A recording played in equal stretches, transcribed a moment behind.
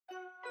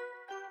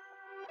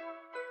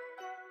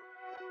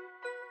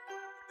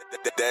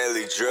The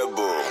Daily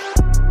Dribble.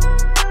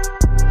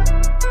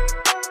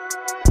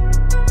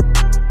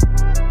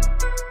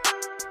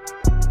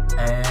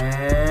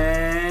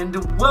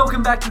 And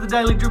welcome back to the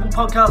Daily Dribble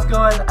podcast,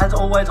 guys. As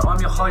always, I'm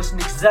your host,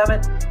 Nick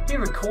Zammit, here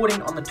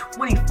recording on the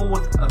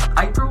 24th of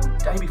April,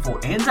 day before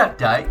Anzac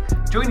Day.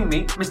 Joining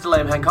me, Mr.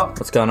 Liam Hancock.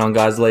 What's going on,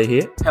 guys? Lee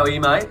here. How are you,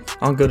 mate?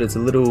 I'm good. It's a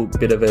little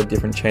bit of a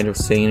different change of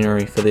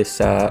scenery for this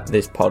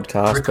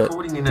podcast.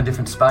 Recording in a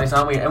different space,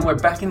 aren't we? And we're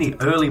back in the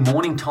early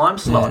morning time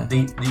slot,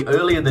 the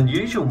earlier than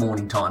usual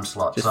morning time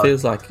slot. Just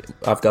feels like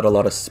I've got a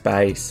lot of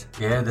space.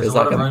 Yeah, there's a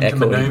lot of room to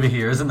manoeuvre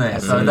here, isn't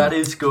there? So that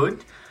is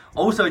good.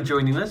 Also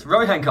joining us,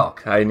 Roy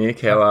Hancock. Hey Nick,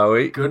 how are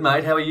we? Good,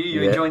 mate. How are you?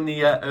 You enjoying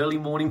the early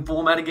morning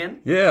format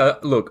again? Yeah,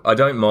 look, I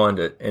don't mind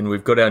it. And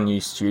we've got our new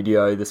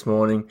studio this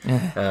morning.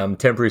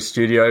 Temporary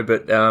studio,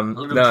 but... a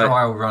little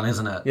trial run,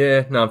 isn't it?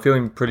 Yeah, no, I'm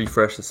feeling pretty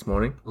fresh this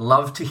morning.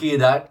 Love to hear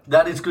that.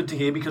 That is good to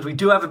hear because we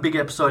do have a big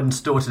episode in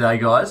store today,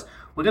 guys.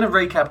 We're going to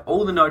recap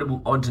all the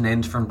notable odds and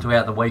ends from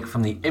throughout the week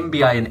from the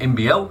NBA and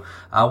NBL.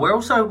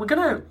 We're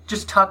going to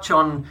just touch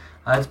on...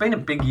 it's been a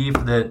big year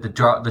for the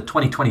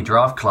 2020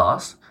 draft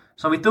class.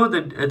 So we thought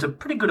that it's a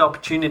pretty good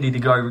opportunity to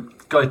go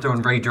through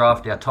and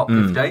redraft our top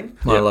 15.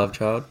 My love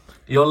child.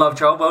 Your love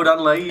child. Well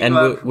done, Lee. And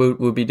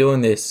we'll be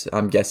doing this,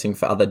 I'm guessing,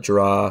 for other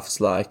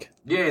drafts, like...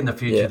 Yeah, in the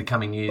future, the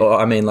coming year.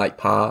 Or, I mean, like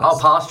past. Oh,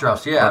 past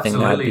drafts, yeah, I think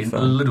absolutely. that'd be A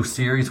fun. little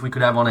series we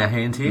could have on our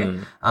hands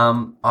here.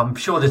 I'm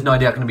sure there's no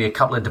doubt going to be a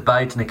couple of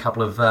debates and a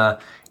couple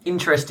of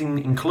interesting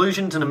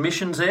inclusions and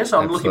omissions there, so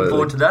I'm looking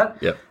forward to that.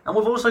 Yep. And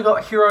we've also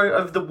got Hero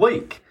of the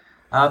Week.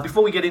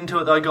 Before we get into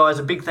it, though, guys,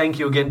 a big thank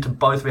you again to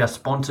both of our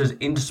sponsors,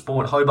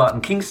 Intersport Hobart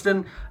and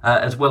Kingston,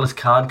 as well as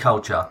Card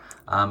Culture.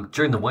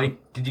 During the week,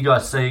 did you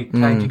guys see,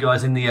 you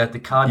guys in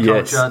the Card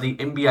Culture, the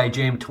NBA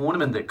Jam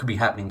tournament that could be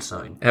happening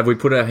soon? Have we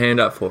put our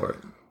hand up for it?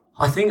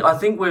 I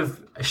think we've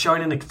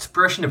shown an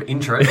expression of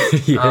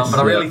interest, but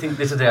I really think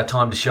this is our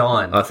time to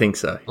shine. I think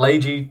so. Lee,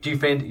 do you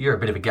fancy? You're a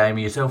bit of a gamer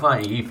yourself,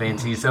 aren't you? You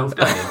fancy yourself,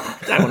 don't you? I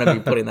don't want to be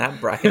put in that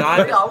bracket.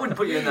 I wouldn't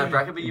put you in that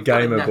bracket, but you've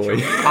Gamer got a boy.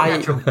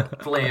 natural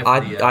flair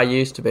for I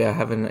used to be. I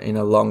haven't in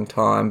a long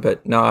time,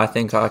 but no, I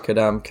think I could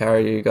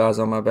carry you guys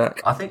on my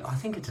back. I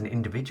think it's an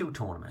individual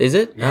tournament. Is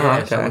it? Yeah, Oh,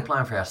 okay. so we're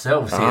playing for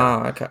ourselves here.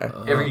 Oh, okay.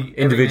 Every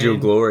Individual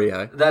man- glory,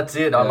 eh? That's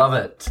it. I love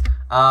it.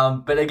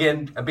 But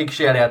again, a big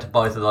shout out to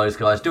both of those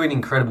guys doing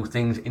incredible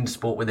things in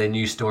sport with their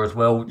new store as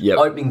well. Yep.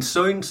 Opening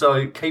soon,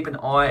 so keep an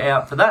eye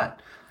out for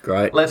that.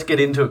 Great. Let's get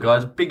into it,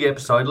 guys. Big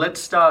episode.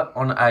 Let's start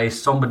on a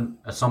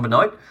somber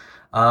note.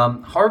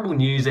 Horrible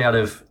news out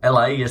of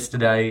LA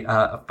yesterday.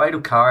 A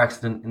fatal car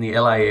accident in the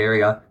LA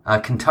area.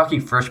 Kentucky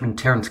freshman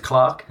Terrence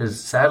Clark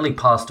has sadly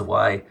passed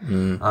away.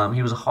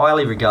 He was a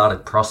highly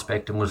regarded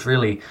prospect and was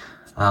really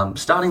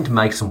starting to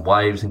make some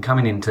waves and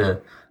coming into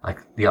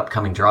the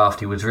upcoming draft.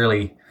 He was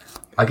really,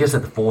 I guess,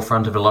 at the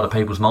forefront of a lot of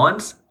people's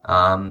minds.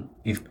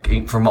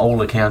 He, from all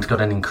accounts,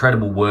 got an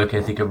incredible work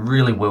ethic, a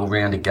really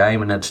well-rounded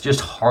game, and it's just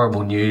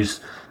horrible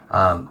news.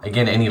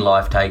 Again, any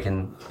life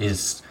taken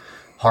is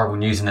horrible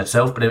news in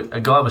itself, but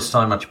a guy with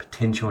so much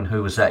potential and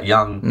who was that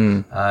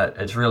young,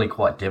 it's really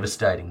quite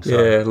devastating.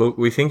 So. Yeah, look,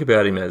 we think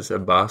about him as a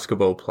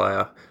basketball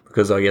player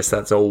because I guess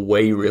that's all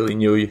we really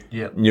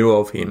knew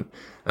of him.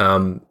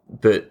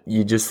 But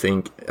you just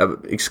think,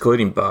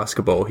 excluding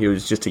basketball, he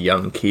was just a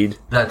young kid.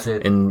 That's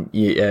it. And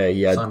he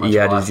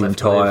had his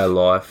entire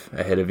life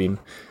ahead of him.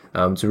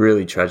 It's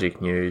really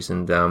tragic news,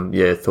 and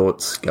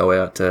thoughts go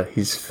out to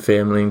his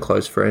family and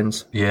close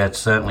friends. Yeah,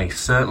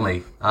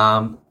 certainly.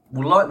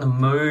 We'll lighten the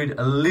mood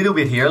a little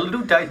bit here. A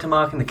little date to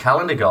mark in the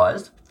calendar,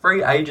 guys.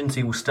 Free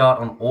agency will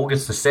start on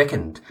August the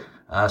 2nd.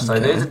 So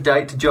there's a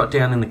date to jot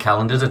down in the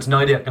calendars. It's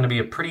no doubt going to be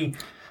a pretty...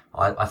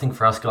 I think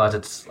for us guys,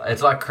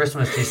 it's like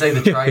Christmas. You see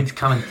the trades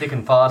coming thick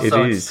and fast. It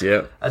is,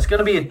 yeah. It's going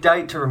to be a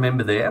date to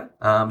remember there.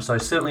 So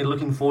certainly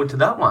looking forward to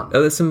that one.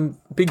 There's some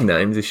big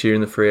names this year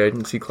in the free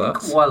agency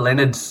class. Kawhi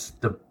Leonard's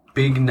the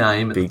big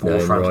name at the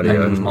forefront of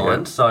people's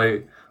minds.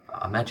 So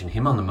imagine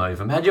him on the move.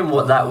 Imagine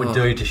what that would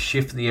do to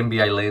shift the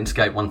NBA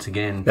landscape once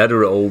again.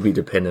 That'll all be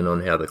dependent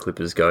on how the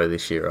Clippers go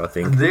this year, I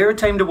think. They're a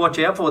team to watch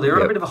out for. They're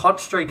on a bit of a hot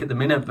streak at the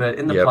minute, but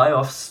in the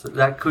playoffs,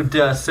 that could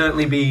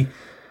certainly be...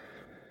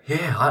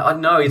 Yeah, I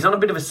know. He's on a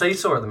bit of a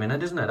seesaw at the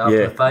minute, isn't it?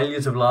 After the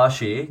failures of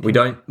last year. We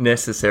don't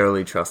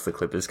necessarily trust the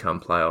Clippers come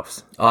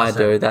playoffs. I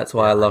do. That's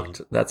why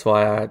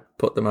I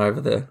put them over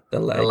the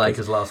Lakers. The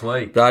Lakers last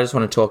week. But I just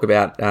want to talk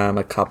about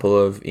a couple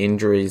of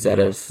injuries that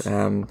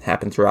have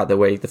happened throughout the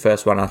week. The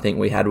first one I think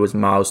we had was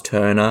Miles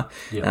Turner.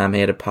 Yep. He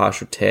had a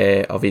partial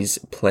tear of his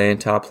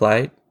plantar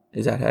plate.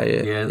 Is that how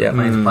you... Yeah, that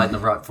means plate in the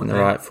right foot. In the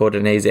right foot,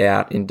 and he's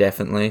out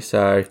indefinitely.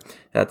 So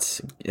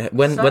that's...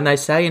 When they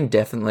say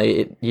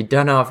indefinitely, you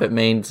don't know if it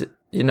means,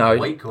 a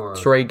week or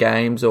 3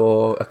 games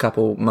or a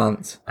couple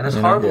months. And it's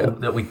horrible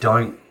that we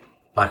don't...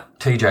 Like,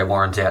 TJ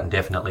Warren's out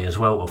indefinitely as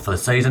well for the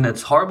season.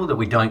 It's horrible that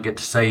we don't get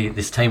to see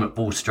this team at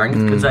full strength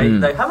because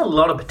they have a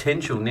lot of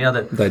potential now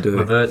that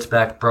Levert's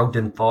back,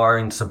 Brogdon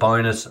firing,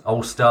 Sabonis,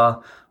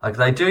 All-Star. Like,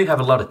 they do have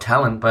a lot of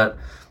talent, but...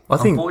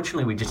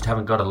 unfortunately we just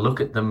haven't got to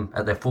look at them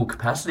at their full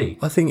capacity.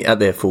 I think at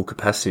their full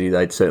capacity,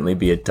 they'd certainly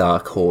be a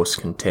dark horse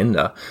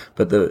contender.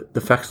 But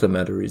the fact of the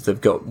matter is they've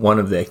got one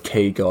of their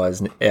key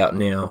guys out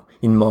now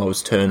in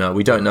Miles Turner.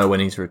 We don't know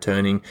when he's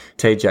returning.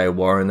 TJ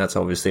Warren, that's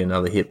obviously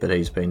another hit, but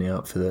he's been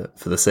out for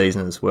the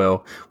season as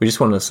well. We just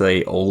want to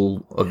see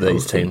all of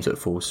these teams at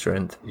full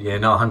strength. Yeah,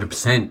 no,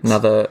 100%.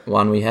 Another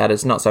one we had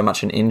is not so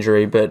much an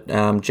injury, but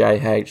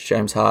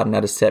James Harden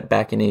had a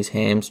setback in his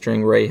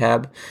hamstring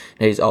rehab.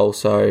 He's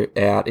also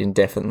out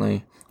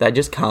indefinitely. They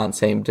just can't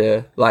seem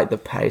to, like the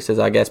Pacers,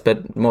 I guess,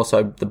 but more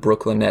so the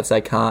Brooklyn Nets,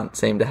 they can't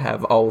seem to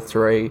have all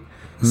three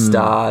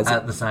stars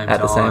at the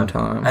same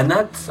time. And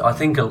that's, I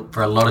think,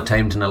 for a lot of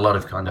teams and a lot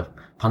of kind of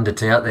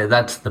pundits out there,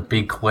 that's the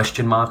big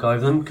question mark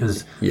over them,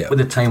 because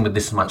with a team with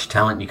this much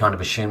talent, you kind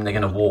of assume they're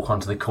going to walk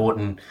onto the court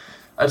and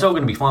it's all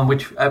going to be fine,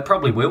 which it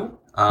probably will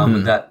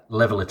with that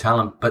level of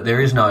talent, but there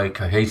is no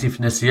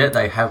cohesiveness yet.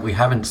 We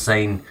haven't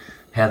seen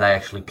how they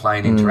actually play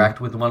and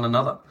interact with one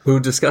another. We were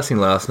discussing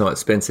last night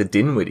Spencer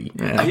Dinwiddie.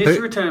 His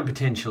return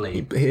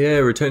potentially. Yeah,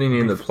 returning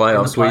in the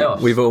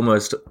playoffs. We've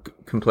almost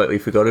completely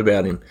forgot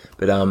about him.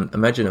 But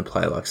imagine a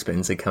player like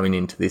Spencer coming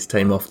into this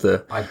team off the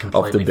bench. I'd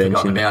completely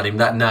forgotten about him.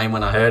 That name,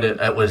 when I heard it,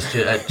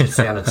 it just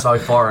sounded so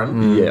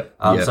foreign.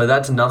 So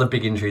that's another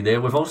big injury there.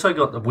 We've also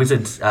got the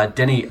Wizards.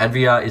 Denny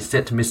Advia is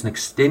set to miss an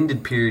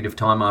extended period of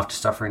time after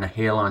suffering a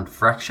hairline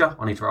fracture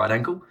on his right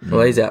ankle.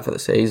 Well, he's out for the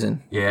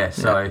season. Yeah,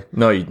 so...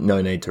 No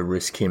need to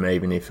risk him,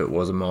 even if it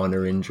was a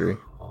minor injury.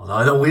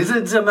 Although the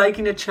Wizards are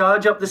making a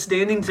charge up the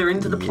standings, they're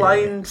into the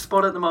play-in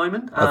spot at the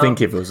moment. I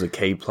think if it was a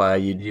key player,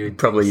 you'd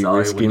probably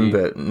risk him,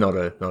 but not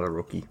a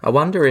rookie. I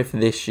wonder if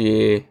this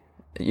year,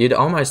 you'd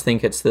almost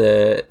think it's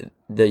the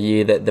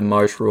year that the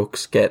most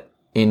rooks get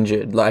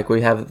injured. Like,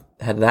 we have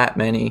had that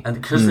many.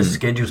 And because the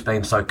schedule's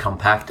been so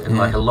compact and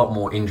like a lot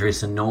more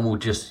injuries than normal,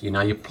 just,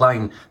 you're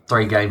playing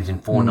 3 games in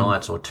 4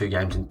 nights or 2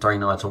 games in 3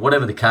 nights or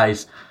whatever the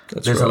case.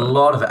 There's a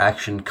lot of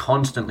action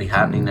constantly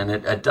happening and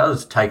it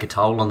does take a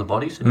toll on the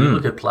bodies. And you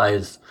look at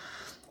players,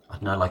 I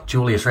don't know, like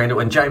Julius Randle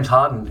and James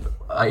Harden,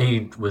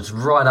 he was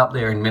right up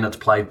there in minutes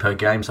played per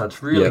game. So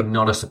it's really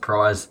not a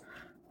surprise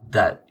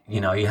that, he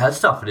has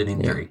suffered an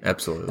injury. Yeah,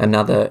 absolutely.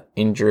 Another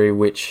injury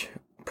which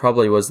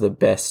probably was the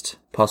best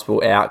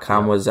possible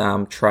outcome was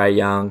Trae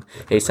Young.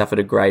 He suffered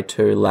a grade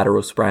 2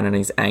 lateral sprain on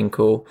his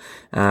ankle,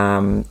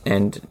 and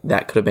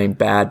that could have been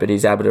bad, but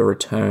he's able to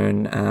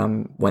return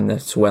when the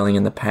swelling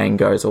and the pain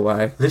goes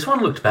away. This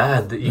one looked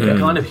bad. That you can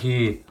kind of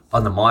hear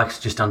on the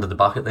mics just under the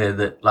bucket there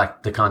that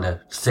like the kind of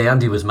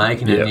sound he was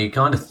making, and you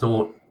kind of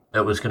thought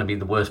it was going to be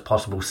the worst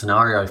possible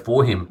scenario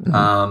for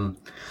him.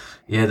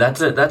 Yeah,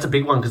 that's a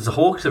big one because the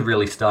Hawks are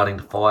really starting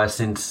to fire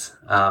since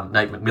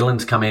Nate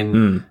McMillan's come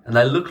in, and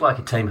they look like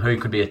a team who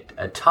could be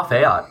a tough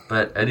out,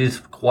 but it is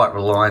quite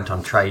reliant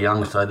on Trae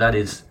Young, so that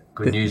is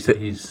good news that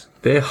he's...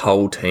 Their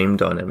whole team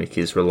dynamic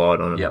is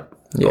relied on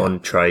on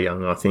Trae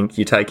Young. I think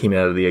you take him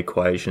out of the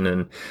equation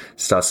and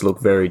starts to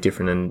look very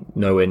different and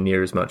nowhere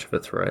near as much of a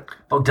threat.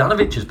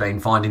 Bogdanovic has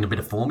been finding a bit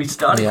of form. He's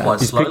started quite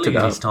slowly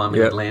in his time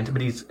in Atlanta,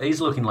 but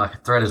he's looking like a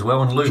threat as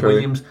well, and Lou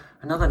Williams...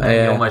 Another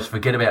name you almost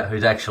forget about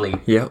who's actually...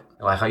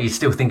 Like, I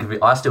still think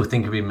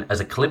of him as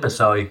a Clipper,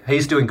 so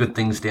he's doing good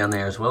things down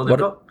there as well.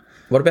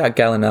 What about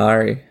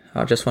Gallinari?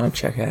 I just want to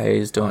check how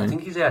he's doing. I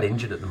think he's out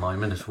injured at the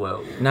moment as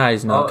well. No,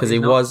 he's not, because he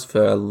was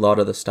for a lot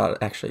of the start.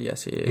 Actually,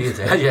 yes, he is.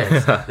 He is out,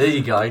 yes. There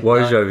you go.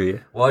 Woj over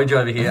here. Woj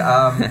over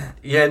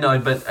here.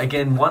 But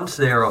again,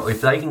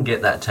 if they can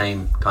get that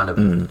team kind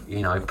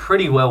of,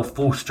 pretty well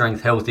full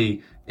strength,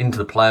 healthy into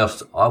the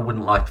playoffs, I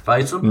wouldn't like to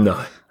face them.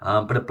 No.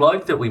 But a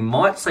bloke that we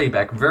might see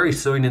back very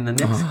soon in the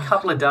next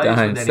couple of days.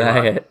 Don't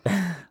say it.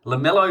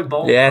 LaMelo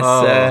Balls. Yes,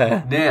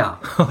 sir. Now,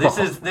 this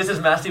is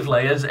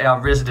massively, as our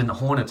resident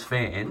Hornets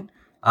fan,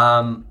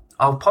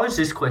 I'll pose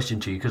this question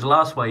to you because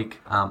last week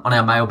on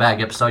our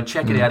mailbag episode,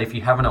 check it out if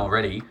you haven't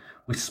already,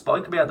 we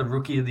spoke about the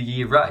Rookie of the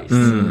Year race.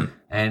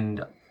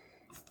 And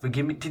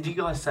forgive me, did you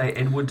guys say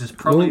Edwards is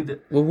probably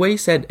Well, we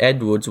said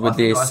Edwards with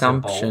the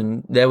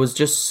assumption there was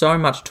just so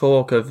much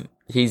talk of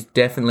he's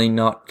definitely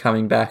not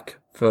coming back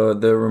for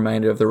the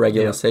remainder of the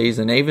regular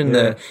season. Even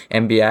the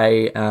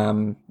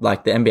NBA,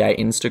 like the NBA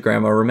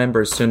Instagram, I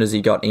remember as soon as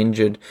he got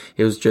injured,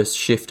 he was just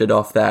shifted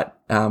off that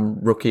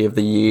Rookie of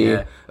the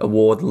Year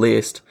award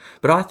list.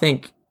 But I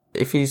think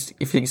if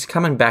he's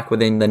coming back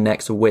within the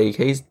next week,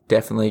 he's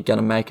definitely going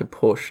to make a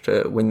push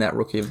to win that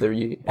Rookie of the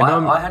Year.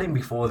 I had him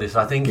before this.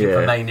 I think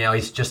for me now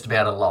he's just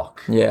about a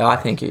lock. Yeah, I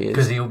think he is.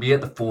 Because he'll be at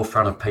the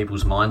forefront of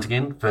people's minds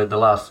again. For the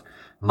last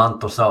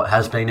month or so, it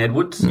has been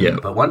Edwards. Yeah.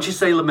 But once you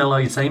see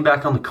LaMelo, you see him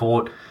back on the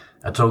court,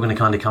 it's all going to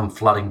kind of come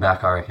flooding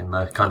back, I reckon,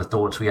 the kind of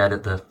thoughts we had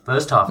at the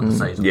first half of the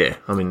season. Yeah,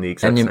 I'm in the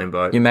exact same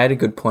boat. You made a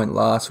good point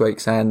last week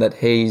saying that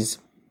he's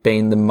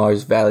been the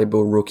most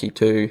valuable rookie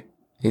to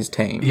his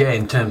team. Yeah,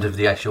 in terms of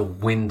the actual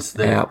wins,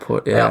 the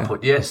output,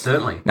 yes,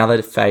 certainly.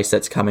 Another face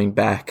that's coming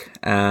back,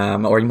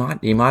 or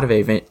he might have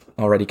even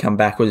already come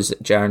back, was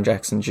Jaren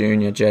Jackson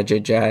Jr.,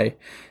 JJJ.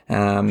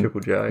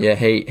 Triple J. Yeah,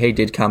 he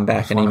did come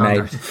back and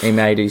he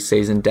made his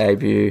season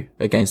debut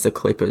against the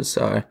Clippers.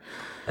 So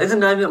There's a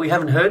name that we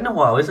haven't heard in a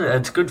while, isn't it?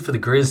 It's good for the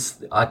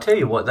Grizz. I tell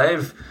you what,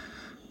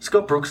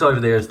 Scott Brooks over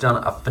there has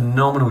done a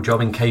phenomenal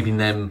job in keeping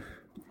them.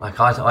 Like,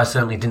 I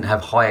certainly didn't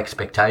have high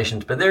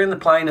expectations, but they're in the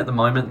plane at the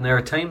moment, and they're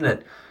a team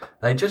that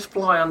they just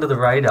fly under the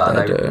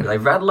radar. They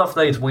rattle off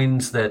these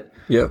wins that,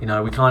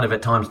 we kind of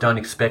at times don't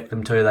expect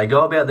them to. They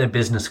go about their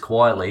business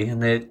quietly,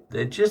 and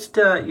they're just,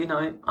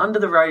 under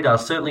the radar.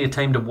 Certainly a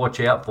team to watch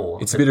out for.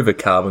 It's a bit of a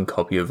carbon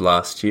copy of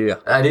last year.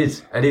 It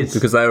is.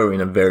 Because they were in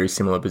a very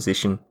similar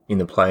position in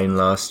the plane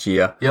last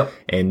year. Yep.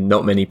 And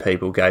not many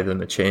people gave them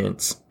a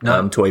chance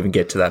to even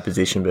get to that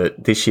position.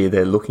 But this year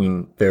they're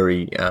looking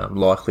very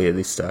likely at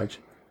this stage.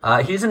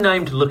 Here's a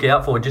name to look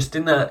out for just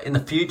in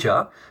the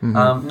future.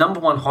 Mm-hmm. Number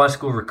one high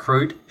school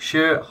recruit,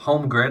 Sher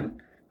Holmgren,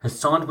 has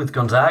signed with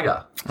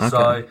Gonzaga. Okay.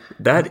 So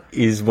that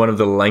is one of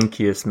the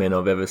lankiest men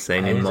I've ever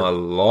seen in my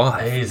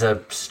life. He's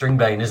a string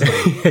bean, isn't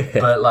he?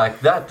 But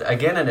like that,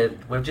 again,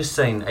 we've just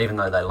seen, even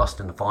though they lost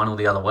in the final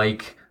the other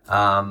week,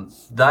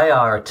 they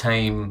are a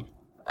team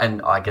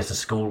and I guess a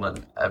school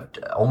and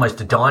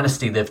almost a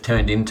dynasty they've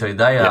turned into.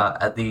 They are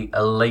at the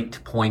elite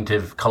point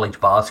of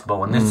college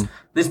basketball, and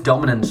this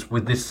dominance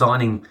with this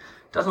signing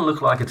doesn't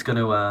look like it's going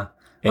to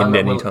end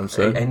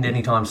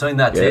anytime soon.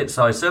 That's it.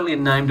 So certainly a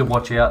name to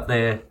watch out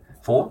there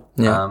for,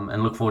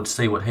 and look forward to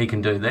see what he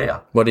can do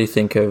there. What do you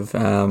think of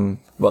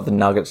what the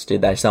Nuggets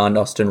did? They signed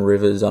Austin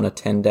Rivers on a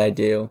 10-day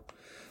deal.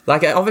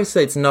 Like,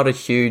 obviously, it's not a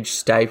huge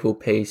staple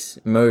piece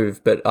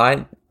move, but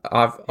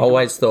I've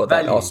always thought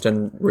that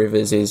Austin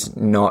Rivers is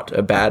not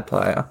a bad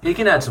player. He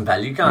can add some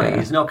value, can't he?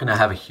 He's not going to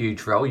have a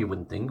huge role, you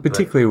wouldn't think.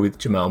 Particularly with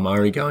Jamal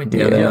Murray going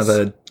down,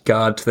 another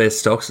guard to their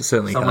stocks, it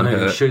certainly someone can't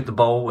who hurt. Can shoot the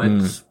ball,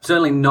 it's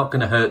certainly not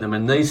going to hurt them.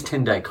 And these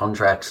 10-day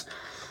contracts,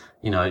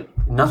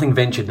 nothing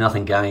ventured,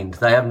 nothing gained.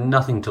 They have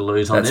nothing to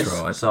lose on this.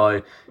 That's right.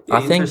 So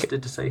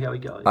interested to see how he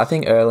goes. I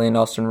think early in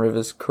Austin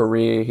Rivers'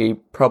 career, he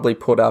probably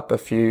put up a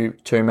few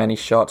too many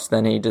shots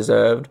than he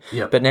deserved.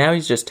 Yep. But now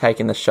he's just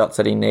taking the shots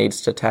that he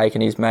needs to take,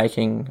 and he's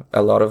making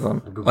a lot of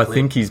them. I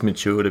think he's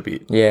matured a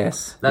bit.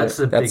 Yes. That's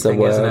the big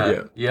thing, isn't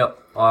it? Yep,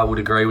 I would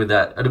agree with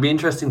that. It'll be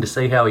interesting to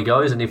see how he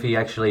goes and if he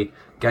actually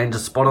gains a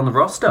spot on the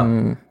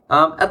roster.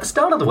 At the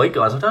start of the week,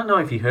 guys, I don't know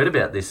if you heard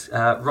about this,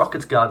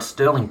 Rockets guard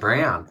Sterling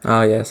Brown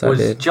I did.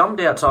 was jumped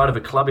outside of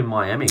a club in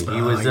Miami.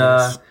 He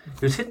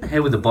was hit in the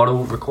head with a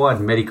bottle,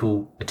 required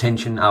medical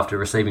attention after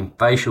receiving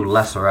facial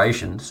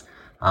lacerations.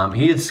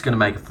 He is going to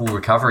make a full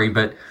recovery,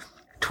 but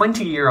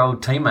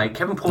 20-year-old teammate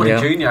Kevin Porter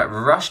Jr.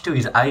 rushed to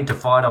his aid to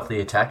fight off the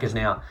attackers.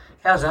 Now,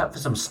 how's that for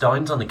some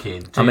stones on the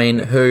kid? I mean,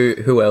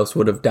 who else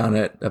would have done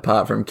it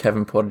apart from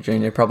Kevin Porter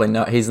Jr.? Probably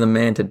not. He's the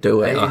man to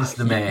do it. He's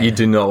the man. You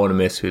do not want to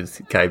mess with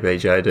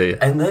KPJ, do you?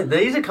 And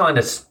these are kind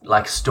of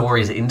like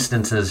stories,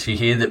 instances you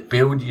hear that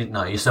build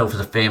yourself as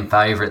a fan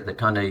favourite, that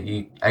kind of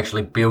you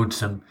actually build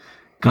some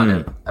kind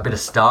of a bit of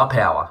star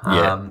power.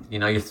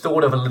 You're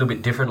thought of a little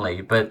bit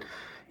differently, but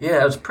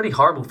yeah, it was pretty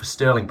horrible for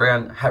Sterling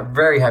Brown.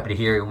 Very happy to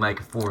hear he'll make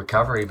a full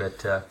recovery.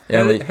 But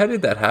how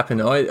did that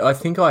happen? I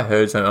think I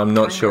heard something. I'm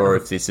not sure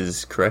if this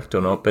is correct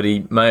or not, but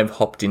he may have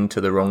hopped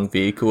into the wrong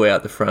vehicle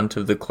out the front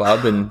of the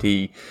club and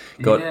he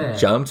got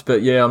jumped.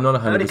 But I'm not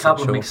 100% sure. I heard a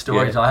couple of mixed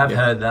stories. I have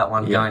heard that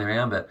one going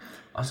around, but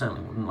I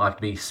certainly wouldn't like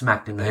to be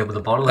smacked in the head with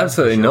a bottle.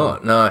 Absolutely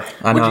not, no.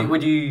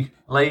 Would you,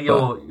 Lee,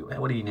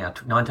 what are you now,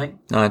 19?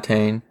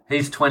 19.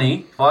 He's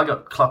 20. If I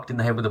got clocked in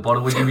the head with a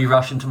bottle, would you be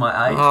rushing to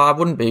my aid? I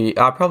wouldn't be.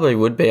 I probably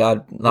would be.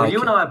 Well, you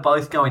and I are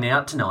both going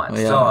out tonight,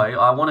 so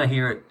I want to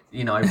hear it,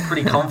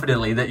 pretty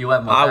confidently that you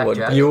have my back,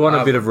 Jack. You want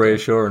a bit of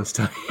reassurance,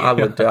 don't you? I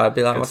would do. I'd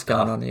be like, what's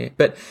going on here?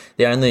 But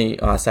one of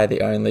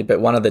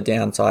the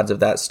downsides of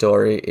that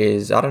story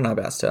is, I don't know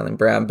about Sterling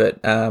Brown,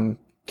 but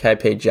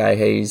KPJ,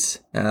 he's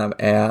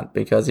out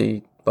because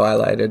he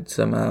violated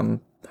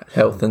some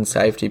health and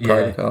safety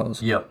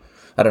protocols. Yep.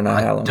 I don't know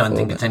how long. I don't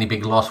think it's any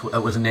big loss.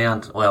 It was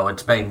announced,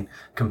 it's been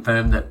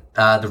confirmed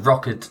that the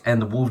Rockets and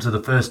the Wolves are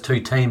the first two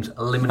teams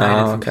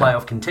eliminated from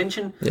playoff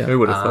contention. Yeah. Who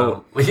would have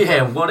thought?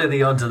 What are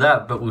the odds of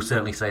that? But we'll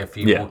certainly see a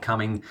few more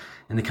coming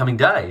in the coming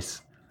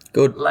days.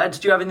 Good. Lads,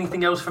 do you have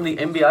anything else from the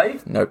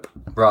NBA? Nope.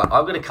 Right,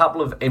 I've got a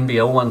couple of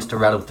NBL ones to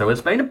rattle through.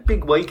 It's been a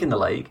big week in the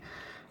league.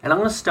 And I'm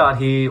going to start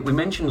here. We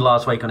mentioned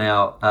last week on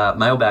our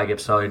mailbag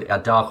episode our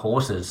dark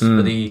horses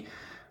for the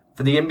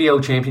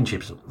NBL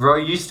championships. Ro,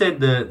 you said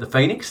the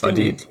Phoenix, didn't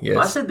you? I did, yes.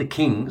 I said the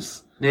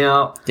Kings.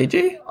 Now, did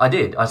you? I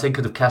did. I said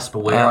because of Casper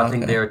Ware. I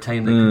think they're a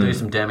team that can do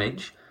some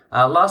damage.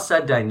 Last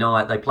Saturday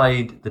night, they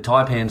played the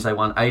Taipans. They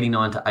won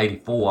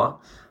 89-84.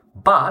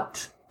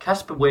 But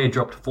Casper Ware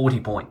dropped 40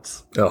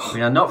 points. Oh.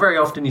 Now, not very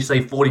often you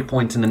see 40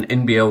 points in an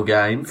NBL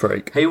game.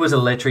 Freak. He was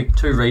electric.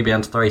 2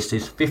 rebounds, 3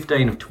 assists,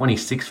 15 of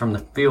 26 from the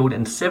field,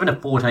 and 7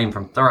 of 14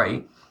 from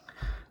 3.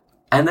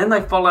 And then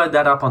they followed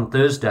that up on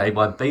Thursday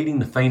by beating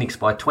the Phoenix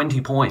by 20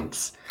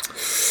 points,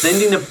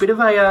 sending a bit of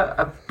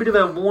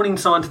a warning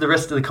sign to the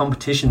rest of the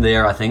competition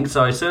there, I think.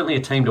 So certainly a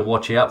team to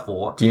watch out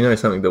for. Do you know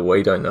something that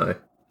we don't know?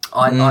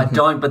 I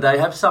don't, but they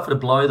have suffered a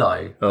blow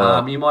though.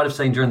 Oh. You might have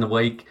seen during the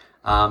week,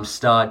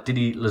 star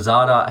Didi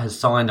Lazada has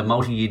signed a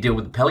multi-year deal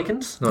with the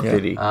Pelicans. Not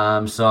Didi.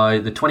 So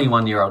the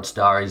 21-year-old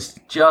star is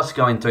just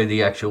going through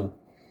the actual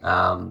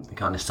the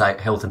kind of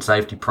health and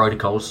safety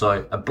protocols.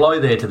 So a blow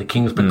there to the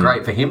Kings, but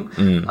great for him.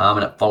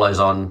 And it follows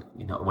on,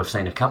 we've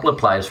seen a couple of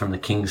players from the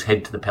Kings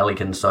head to the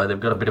Pelicans, so they've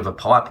got a bit of a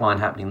pipeline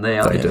happening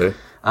there. They do.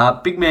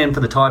 Big man for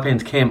the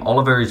Taipans, Cam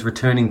Oliver, is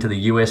returning to the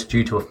US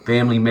due to a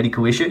family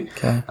medical issue.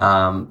 Okay.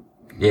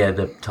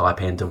 The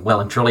Taipans are well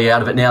and truly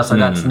out of it now, so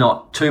that's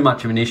not too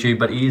much of an issue,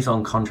 but he is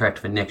on contract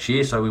for next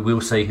year, so we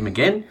will see him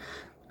again.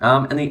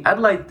 And the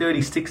Adelaide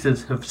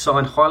 36ers have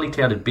signed highly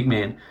touted big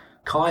man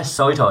Kai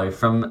Soto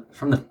from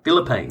the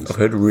Philippines. I've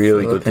heard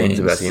really good things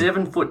about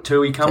him.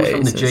 7'2", he comes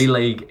from the G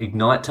League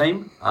Ignite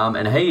team,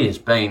 and he has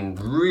been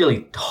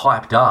really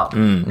hyped up.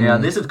 Now,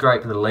 this is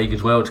great for the league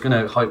as well. It's going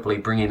to hopefully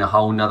bring in a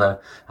whole nother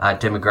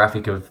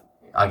demographic of,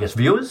 I guess,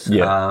 viewers.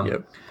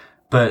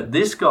 But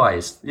this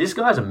guy's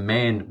a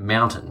man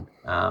mountain,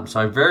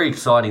 so very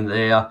exciting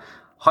there.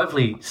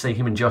 Hopefully, see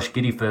him and Josh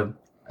Giddey for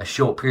a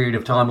short period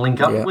of time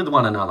link up with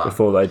one another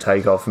before they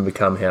take off and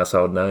become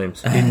household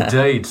names.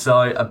 Indeed.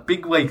 So a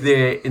big week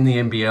there in the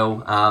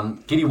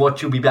NBL. Giddey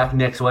Watch will be back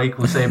next week.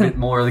 We'll see a bit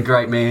more of the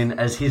great man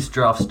as his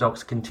draft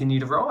stocks continue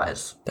to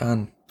rise.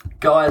 Done.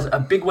 Guys, a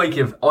big week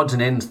of odds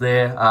and ends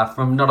there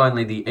from not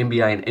only the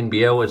NBA and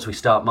NBL as we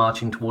start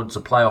marching towards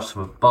the playoffs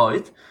for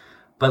both,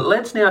 but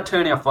let's now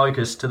turn our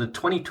focus to the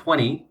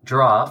 2020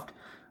 draft,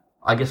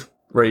 I guess.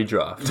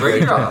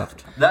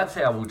 Redraft. That's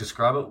how we'll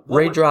describe it.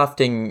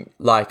 Redrafting,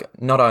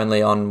 not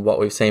only on what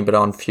we've seen, but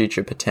on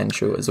future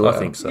potential as well. I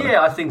think so.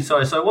 Yeah, I think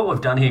so. So what we've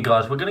done here,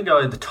 guys, we're going to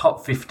go the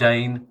top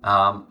 15.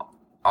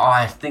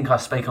 I think I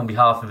speak on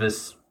behalf of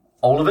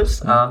all of us.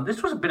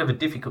 This was a bit of a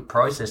difficult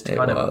process to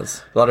It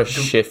was. A lot of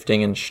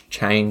shifting and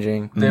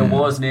changing. There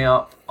was.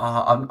 Now,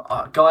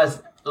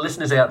 guys,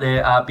 listeners out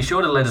there, be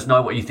sure to let us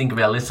know what you think of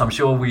our list. I'm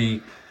sure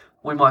we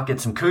might get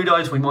some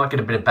kudos, we might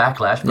get a bit of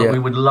backlash, but we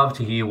would love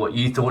to hear what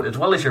you thought, as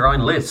well as your own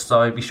list.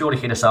 So be sure to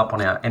hit us up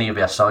on any of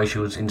our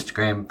socials,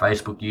 Instagram,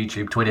 Facebook,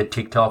 YouTube, Twitter,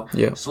 TikTok.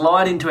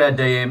 Slide into our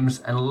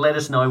DMs and let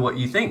us know what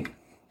you think.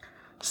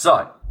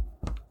 So,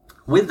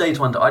 with these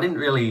ones, I didn't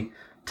really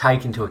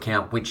take into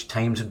account which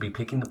teams would be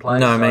picking the players.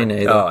 No, me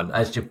neither.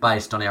 As just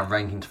based on our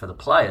rankings for the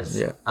players.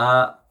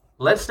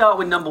 Let's start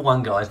with number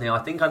one, guys. Now, I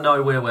think I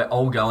know where we're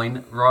all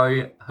going.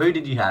 Ro, who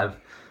did you have?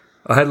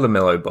 I had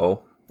LaMelo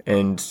Ball.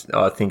 And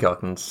I think I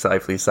can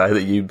safely say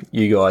that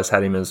you guys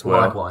had him as well.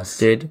 Likewise.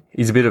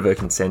 He's a bit of a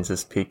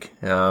consensus pick.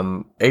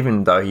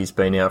 Even though he's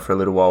been out for a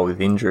little while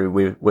with injury,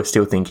 we're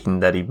still thinking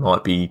that he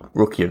might be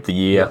Rookie of the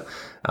Year.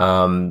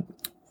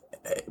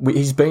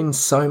 He's been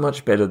so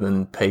much better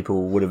than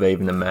people would have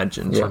even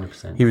imagined.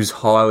 100%. He was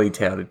highly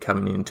touted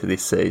coming into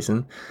this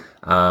season.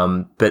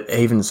 But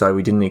even so,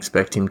 we didn't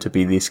expect him to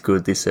be this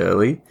good this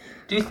early.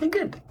 Do you think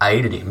it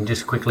aided him,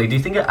 just quickly,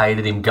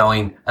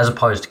 going, as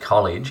opposed to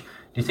college,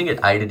 do you think it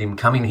aided him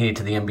coming here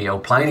to the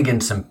NBL, playing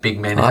against some big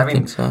men? I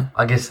think so.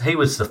 I guess he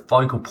was the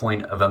focal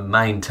point of a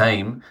main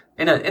team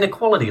in a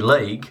quality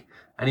league,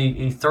 and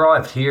he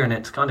thrived here, and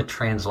it's kind of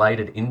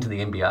translated into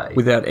the NBA.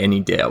 Without any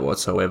doubt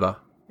whatsoever.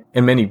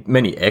 And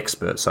many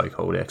experts,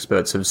 so-called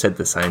experts, have said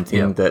the same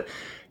thing, that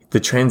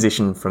the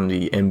transition from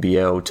the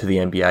NBL to the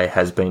NBA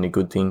has been a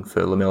good thing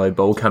for LaMelo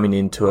Ball coming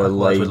into a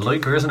league. With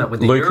Luka, isn't it?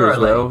 With the Luka Euro as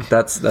well. League.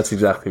 That's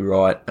exactly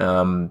right.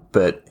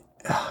 But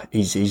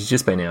he's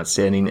just been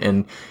outstanding,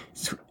 and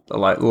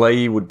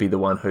Lee would be the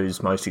one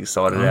who's most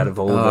excited out of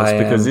all of us,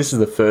 because this is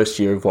the first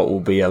year of what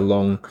will be a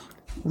long,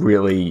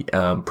 really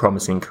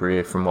promising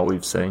career from what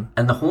we've seen.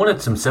 And the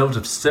Hornets themselves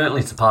have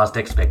certainly surpassed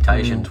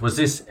expectations. Was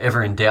this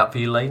ever in doubt for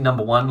you, Lee?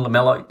 Number one,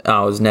 LaMelo?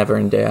 Oh, it was never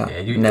in doubt.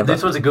 Never.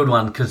 This was a good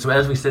one because,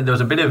 as we said, there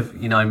was a bit of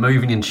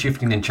moving and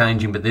shifting and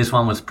changing, but this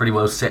one was pretty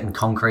well set in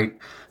concrete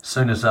as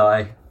soon as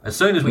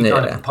we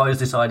kind of proposed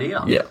this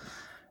idea. Yeah.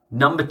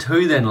 Number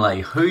two, then,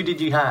 Lee, who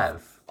did you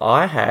have?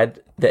 I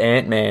had the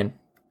Ant-Man.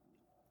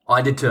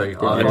 I did too.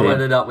 I followed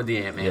it up with the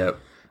Ant-Man.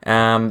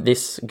 Yep.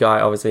 This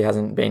guy obviously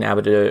hasn't been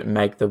able to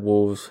make the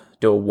Wolves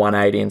do a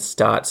 180 and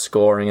start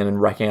scoring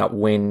and racking up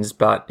wins,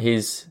 but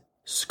his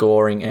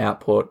scoring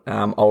output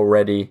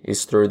already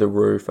is through the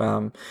roof.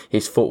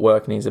 His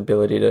footwork and his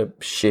ability to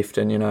shift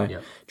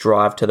and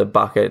drive to the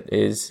bucket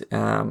is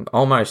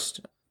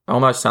almost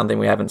something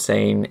we haven't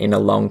seen in a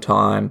long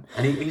time.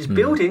 And he's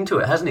built into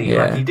it, hasn't he?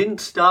 Yeah. He didn't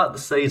start the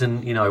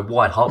season,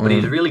 white hot, but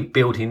he's really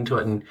built into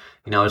it and,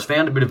 has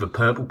found a bit of a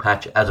purple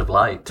patch as of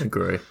late.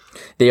 Agree.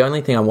 The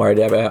only thing I'm worried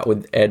about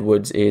with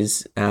Edwards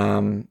is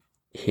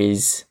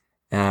his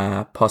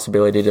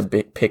possibility to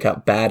pick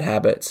up bad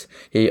habits.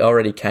 He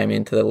already came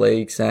into the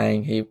league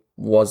saying he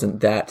wasn't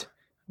that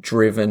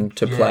driven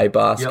to play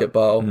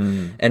basketball.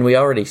 And we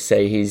already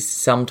see he's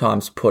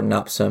sometimes putting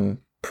up some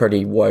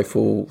pretty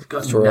woeful He's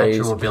got threes.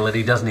 natural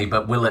ability, doesn't he?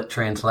 But will it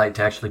translate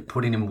to actually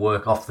putting him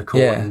work off the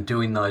court and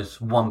doing those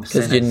 1%?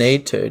 Because you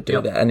need to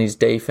do that. And his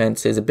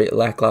defense is a bit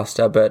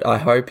lackluster, but I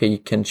hope he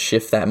can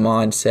shift that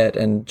mindset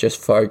and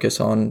just focus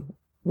on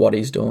what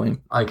he's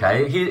doing.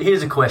 Okay,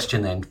 here's a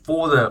question then.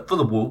 For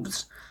the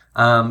Wolves,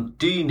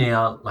 do you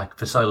now,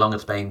 for so long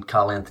it's been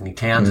Karl Anthony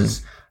Towns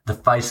as the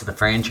face of the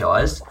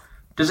franchise,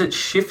 does it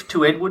shift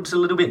to Edwards a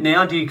little bit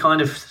now? Do you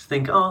kind of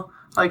think,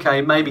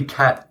 maybe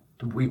Cat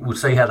we'll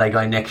see how they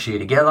go next year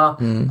together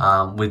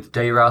with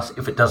D-Russ.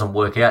 If it doesn't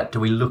work out,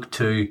 do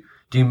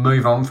you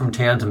move on from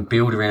Towns and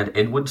build around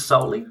Edwards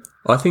solely?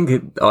 I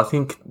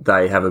think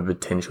they have a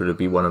potential to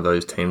be one of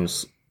those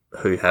teams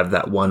who have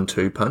that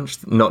 1-2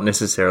 punch. Not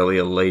necessarily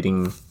a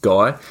leading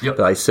guy, but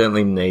they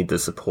certainly need the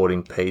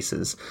supporting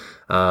pieces.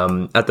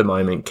 At the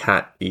moment,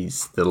 Cat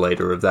is the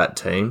leader of that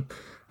team,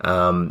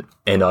 and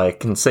I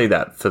can see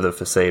that for the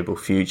foreseeable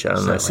future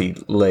unless he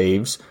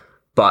leaves.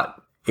 But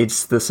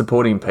it's the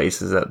supporting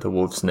pieces that the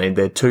Wolves need.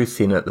 They're too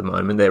thin at the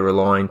moment. They're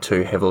relying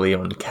too heavily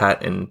on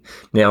Cat and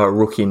now a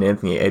rookie in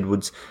Anthony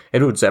Edwards.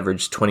 Edwards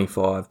averaged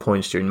 25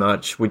 points during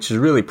March, which is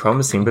really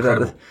promising.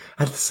 Incredible.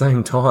 But at the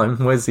same time,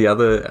 where's the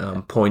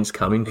other points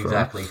coming from?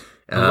 Exactly.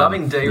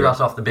 Loving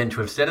D-Russ off the bench.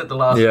 We've said it the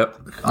last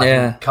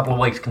couple of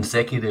weeks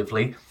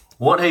consecutively.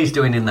 What he's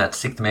doing in that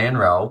sixth man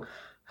role,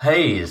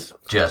 he is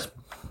just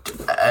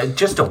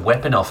a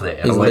weapon off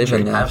there. He's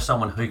living to have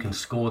someone who can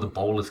score the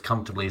ball as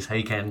comfortably as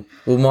he can.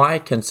 Well, my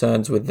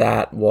concerns with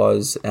that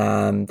was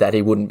that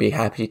he wouldn't be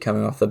happy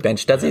coming off the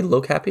bench. Does he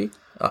look happy?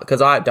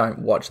 Because I don't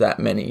watch that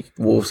many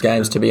Wolves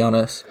games, to be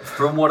honest.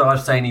 From what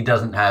I've seen, he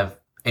doesn't have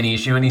any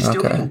issue, and he's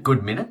still getting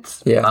good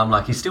minutes.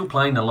 Yeah. He's still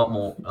playing a lot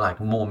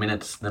more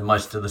minutes than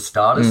most of the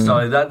starters,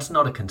 so that's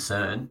not a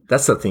concern.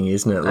 That's the thing,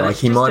 isn't it? And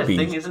it's just a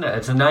thing, isn't it?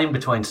 It's a name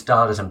between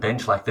starters and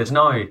bench.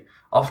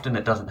 Often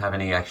it doesn't have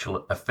any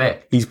actual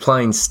effect. He's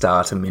playing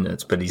starter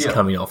minutes, but he's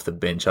coming off the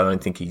bench. I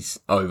don't think he's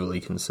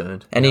overly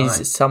concerned. And he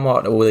is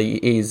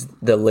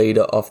the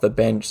leader off the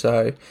bench,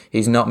 so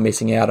he's not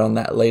missing out on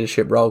that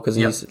leadership role because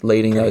he's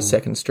leading those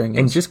second stringers.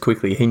 And just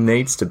quickly, he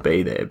needs to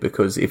be there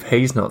because if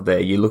he's not there,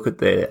 you look at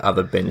their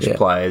other bench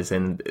players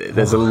and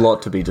there's a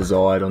lot to be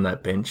desired on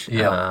that bench.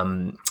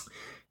 Yeah.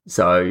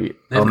 So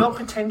they've got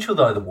potential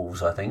though, the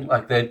Wolves, I think.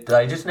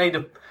 They just need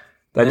to...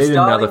 They need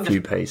another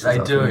few pieces. They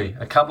do.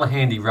 A couple of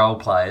handy role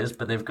players,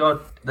 but they've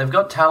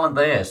got talent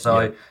there.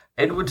 So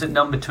Edwards at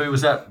number 2, was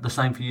that the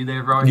same for you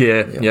there, Ryan?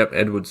 Yep,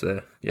 Edwards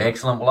there. Yep.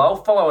 Excellent. Well,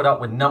 I'll follow it up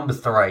with number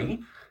 3.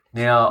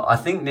 Now, I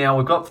think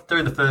we've got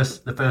through the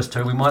first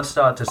two. We might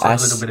start to see a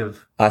little bit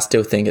of... I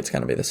still think it's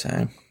going to be the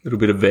same. A little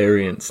bit of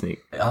variance,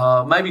 Nick.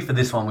 Maybe for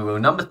this one we will.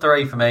 Number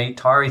 3 for me,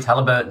 Tyrese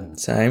Halliburton.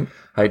 Same.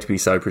 Hate to be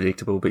so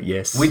predictable, but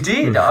yes. We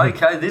did.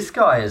 Okay, this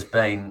guy has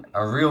been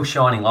a real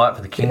shining light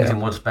for the Kings in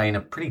what's been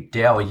a pretty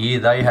dour year.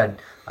 They had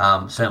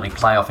certainly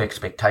playoff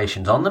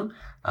expectations on them,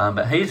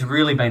 but he's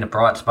really been a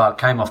bright spark,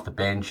 came off the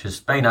bench, has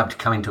been able to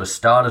come into a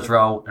starter's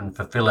role and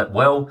fulfill it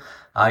well.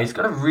 He's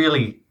got a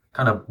really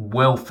kind of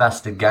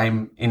well-faceted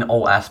game in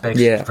all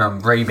aspects, from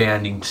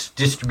rebounding,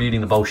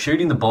 distributing the ball,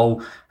 shooting the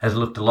ball, has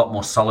looked a lot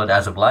more solid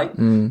as of late.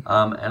 And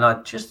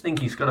I just think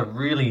he's got a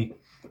really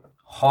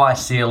high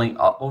ceiling,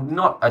 or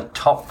not a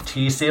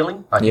top-tier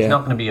ceiling. He's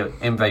not going to be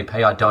an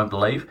MVP, I don't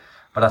believe,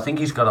 but I think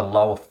he's got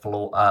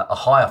a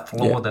higher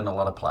floor than a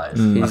lot of players.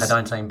 I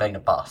don't see him being a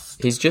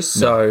bust. He's just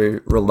so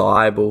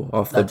reliable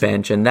off the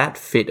bench, and that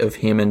fit of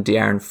him and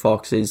De'Aaron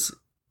Fox is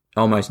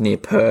almost near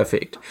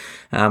perfect.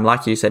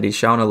 Like you said, he's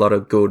shown a lot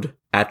of good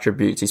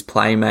attributes. His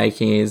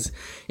playmaking,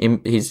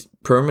 his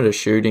perimeter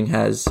shooting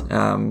has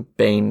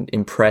been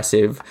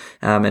impressive,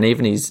 and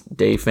even his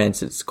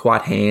defense, it's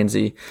quite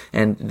handsy,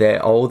 and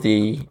they're all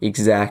the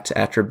exact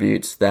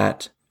attributes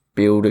that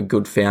build a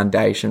good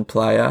foundation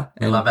player.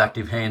 We love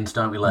active hands,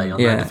 don't we, Lee,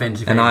 on the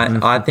defensive end?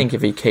 And I think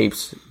if he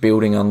keeps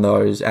building on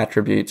those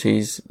attributes,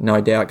 he's no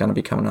doubt going to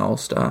become an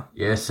all-star.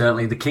 Yeah,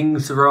 certainly. The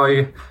Kings,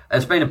 Roy,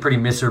 it's been a pretty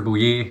miserable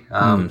year.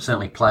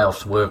 Certainly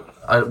playoffs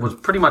was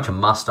pretty much a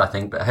must, I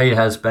think, but he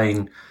has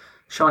been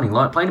shining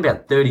light, playing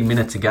about 30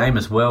 minutes a game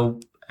as well.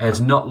 Has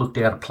not looked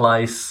out of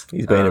place.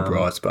 He's been a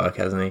bright spark,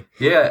 hasn't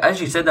he? Yeah, as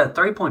you said, that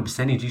 3-point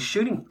percentage, he's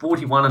shooting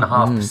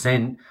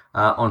 41.5%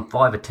 on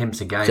 5 attempts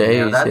a game.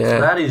 Jeez, now,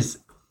 that is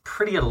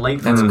pretty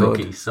elite for a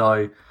rookie.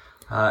 So,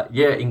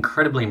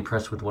 incredibly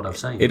impressed with what I've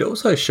seen. It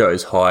also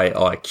shows high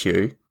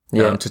IQ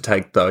to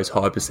take those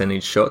high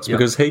percentage shots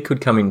because he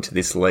could come into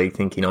this league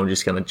thinking, I'm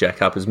just going to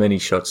jack up as many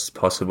shots as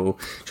possible,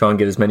 try and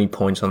get as many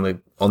points on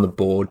the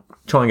board,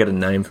 try and get a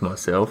name for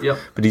myself.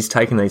 But he's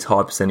taking these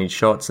high percentage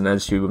shots, and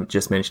as you were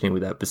just mentioning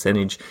with that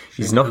percentage,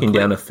 he's knocking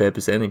down a fair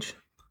percentage.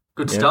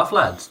 Good stuff,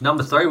 lads.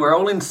 Number 3, we're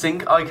all in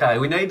sync. Okay,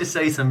 we need to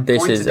see some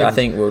points.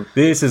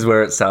 This is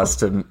where it starts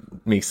to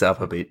mix up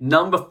a bit.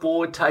 Number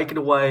 4, take it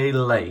away,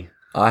 Lee.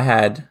 I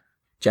had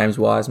James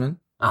Wiseman.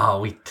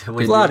 Oh, we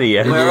bloody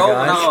hell. We're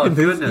all,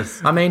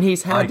 goodness. I mean,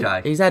 he's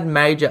had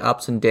major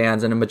ups and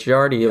downs, and a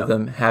majority of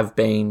them have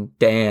been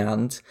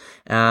downs.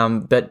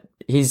 But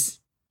his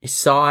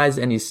size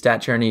and his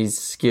stature and his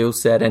skill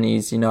set and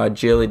his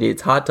agility,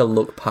 it's hard to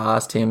look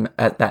past him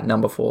at that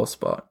number 4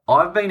 spot.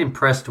 I've been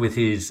impressed with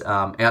his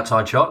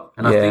outside shot,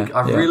 and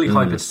I really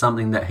hope it's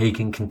something that he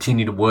can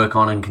continue to work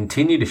on and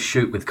continue to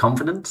shoot with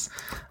confidence,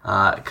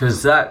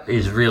 because that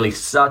is really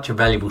such a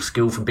valuable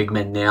skill for big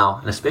men now,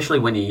 and especially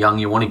when you're young,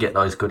 you want to get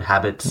those good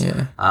habits.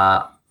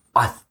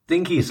 I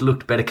think he's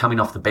looked better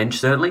coming off the bench,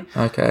 certainly.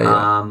 Okay.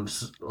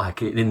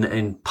 Like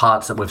in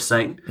parts that we've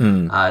seen.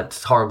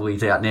 It's horrible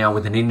he's out now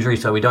with an injury,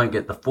 so we don't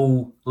get the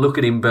full look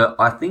at him, but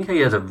I think he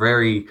has a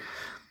very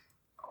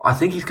I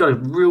think he's got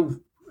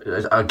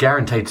a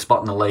guaranteed spot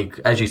in the league.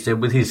 As you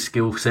said, with his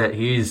skill set,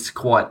 he is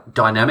quite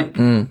dynamic.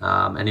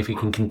 And if he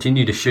can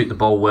continue to shoot the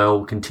ball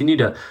well, continue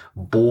to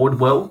board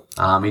well,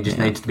 he just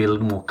needs to be a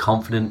little more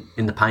confident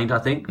in the paint, I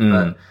think.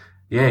 But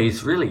yeah,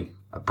 he's really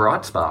a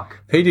bright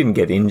spark. If he didn't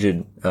get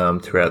injured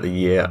throughout the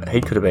year,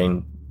 he could have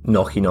been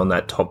knocking on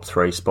that top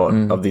 3 spot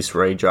of this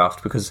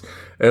redraft, because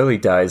early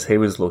days he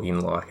was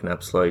looking like an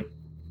absolute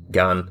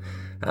gun.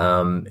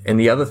 And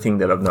the other thing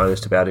that I've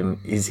noticed about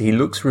him is he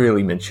looks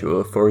really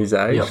mature for his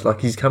age. Yep.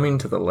 Like, he's come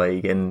into the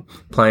league and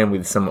playing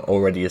with some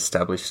already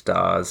established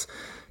stars.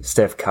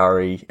 Steph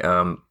Curry,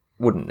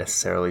 wouldn't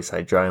necessarily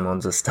say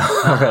Draymond's a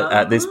star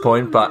at this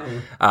point, but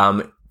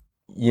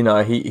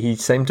he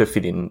seemed to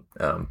fit in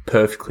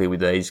perfectly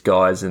with these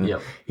guys, and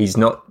he's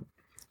not,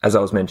 as I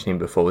was mentioning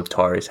before with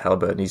Tyrese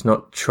Halliburton, he's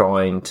not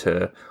trying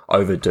to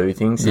overdo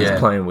things. He's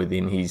playing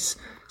within his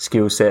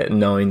skill set and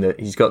knowing that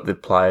he's got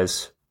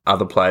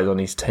other players on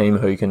his team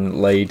who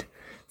can lead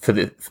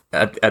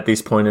at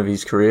this point of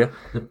his career.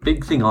 The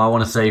big thing I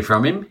want to see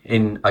from him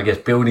in, I guess,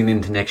 building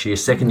into next year,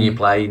 second year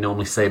play, you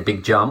normally see a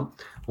big jump.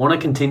 I want to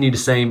continue to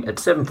see him at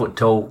 7 foot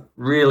tall,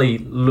 really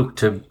look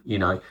to,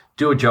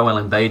 do a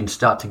Joel Embiid and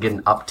start to get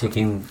an uptick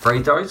in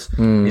free throws.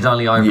 He's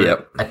only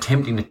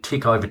attempting to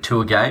tick over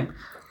 2 a game.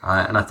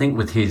 And I think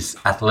with his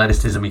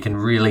athleticism, he can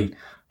really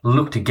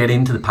look to get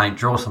into the paint,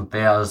 draw some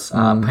fouls.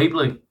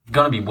 People are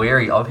going to be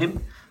wary of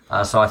him.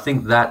 So I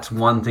think that's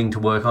one thing to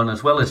work on,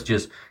 as well as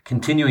just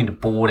continuing to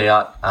board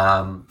out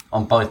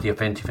on both the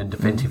offensive and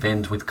defensive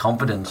ends with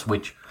confidence,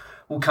 which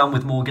will come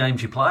with more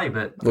games you play.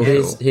 But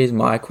here's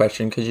my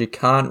question, because you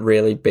can't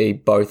really be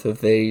both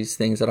of these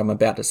things that I'm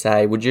about to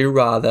say. Would you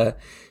rather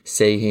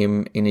see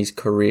him in his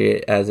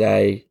career as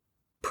a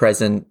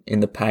present in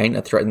the paint,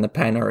 a threat in the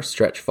paint, or a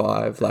stretch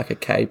 5 like a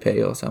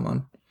KP or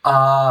someone?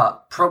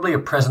 Probably a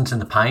presence in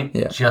the paint,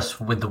 just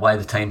with the way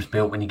the team's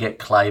built. When you get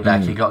Clay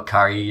back, you've got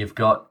Curry, you've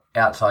got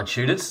outside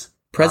shooters.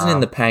 Present in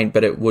the paint,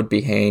 but it would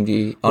be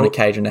handy on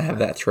occasion to have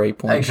that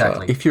 3-point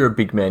shot. If you're a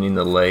big man in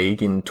the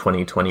league in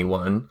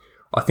 2021,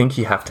 I think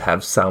you have to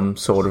have some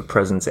sort of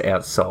presence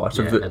outside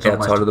of the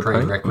paint.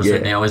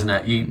 Prerequisite now, isn't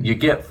it? You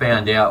get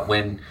found out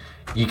when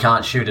you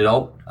can't shoot at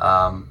all.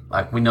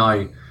 Like, we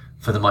know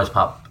for the most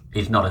part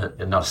he's not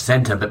a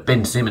centre, but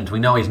Ben Simmons, we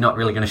know he's not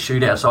really going to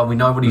shoot outside. We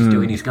know what he's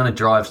doing. He's going to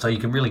drive, so you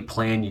can really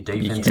plan your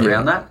defence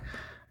around that.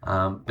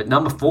 But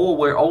number 4,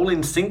 we're all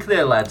in sync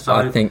there, lads. So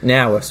I think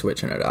now we're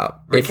switching it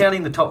up.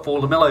 Recounting the top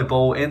 4, LaMelo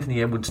Ball,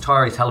 Anthony Edwards,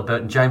 Tyrese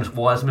Halliburton, James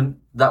Wiseman.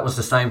 That was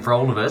the same for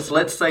all of us.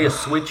 Let's see a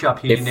switch up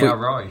here now,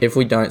 Roy. If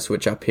we don't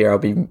switch up here, I'll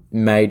be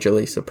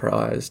majorly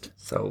surprised.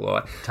 So will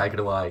I. Take it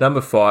away.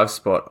 Number 5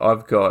 spot,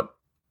 I've got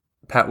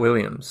Pat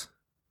Williams.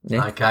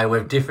 Yeah. Okay,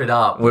 we've differed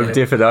up.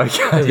 Differed,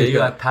 okay. Did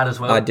you have Pat as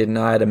well? I didn't.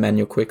 I had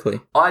Emmanuel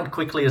Quickly. I had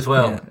Quickly as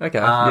well. Yeah. Okay.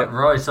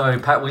 Right, so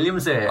Pat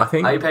Williams there. I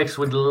think Apex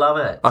would love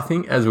it. I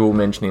think, as we were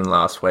mentioning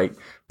last week,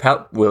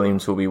 Pat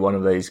Williams will be one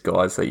of these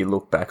guys that you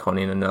look back on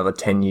in another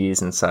 10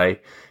 years and say,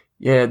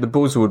 yeah, the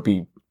Bulls would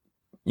be,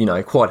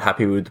 quite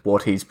happy with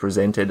what he's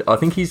presented. I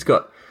think he's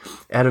got,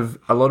 out of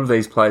a lot of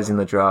these players in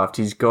the draft,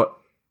 he's got...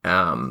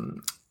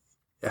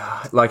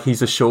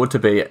 he's assured to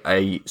be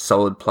a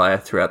solid player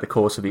throughout the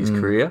course of his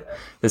career.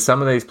 There's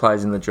some of these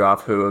players in the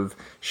draft who have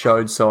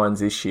showed signs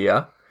this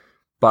year,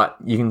 but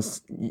you're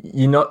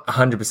not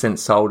 100%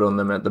 sold on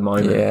them at the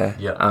moment.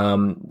 Yeah.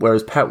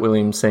 Whereas Pat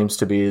Williams seems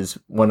to be as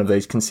one of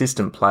these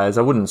consistent players.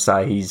 I wouldn't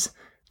say he's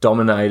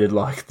dominated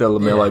like the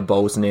LaMelo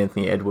Balls and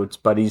Anthony Edwards,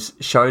 but he's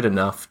showed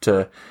enough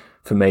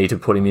for me to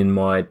put him in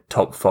my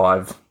top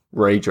 5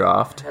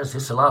 redraft. How's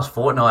this? The last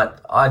fortnight,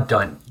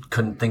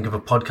 couldn't think of a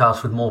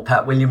podcast with more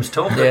Pat Williams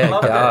talk. I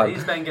love it.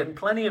 He's been getting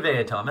plenty of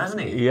airtime,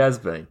 hasn't he? He has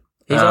been.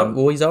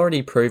 He's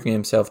already proving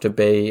himself to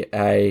be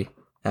a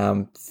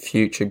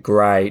future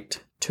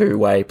great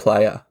two-way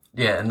player.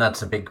 Yeah, and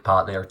that's a big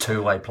part there, a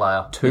two-way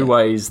player.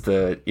 Two-way is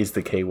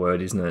the key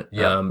word, isn't it?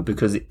 Yeah.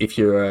 Because if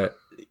you're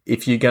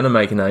going to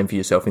make a name for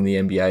yourself in the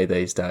NBA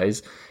these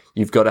days,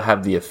 you've got to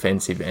have the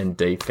offensive and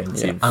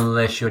defensive. Yeah.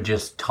 Unless you're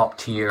just top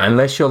tier.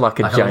 Unless you're like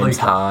a James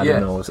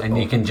Harden. And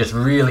you can just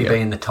really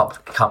be in the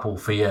top couple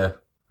for your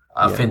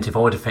offensive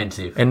or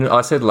defensive. And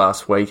I said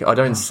last week, I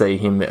don't see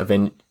him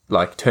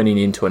turning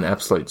into an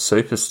absolute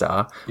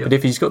superstar. Yep. But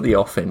if he's got the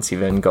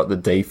offensive and got the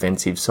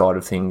defensive side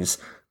of things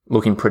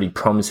looking pretty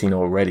promising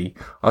already,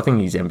 I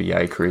think his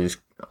NBA career is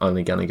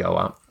only going to go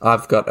up.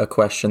 I've got a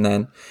question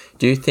then.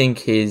 Do you think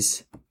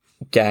his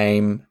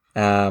game...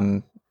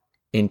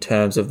 in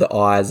terms of the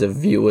eyes of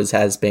viewers,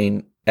 has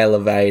been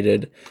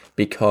elevated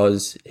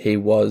because he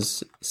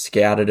was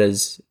scouted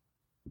as...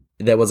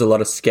 There was a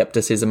lot of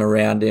skepticism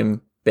around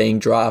him being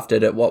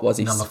drafted at, what was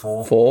he? Number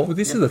 4. Well,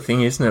 this is the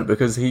thing, isn't it?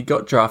 Because he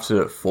got drafted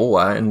at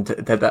 4, and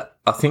that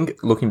I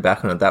think, looking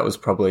back on it, that was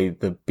probably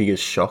the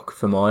biggest shock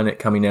for mine at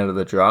coming out of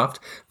the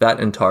draft. That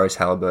and Tyrese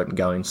Halliburton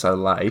going so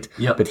late,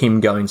 but him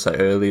going so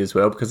early as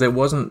well, because there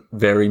wasn't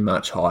very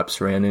much hype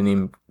surrounding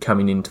him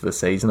coming into the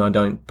season, I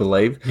don't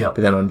believe. Yep.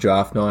 But then on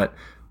draft night,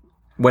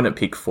 when at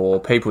pick 4,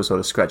 people were sort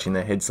of scratching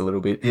their heads a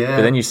little bit. Yeah.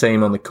 But then you see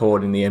him on the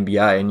court in the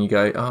NBA and you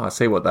go, I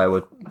see what they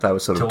were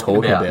sort of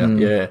talking about.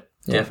 Yeah.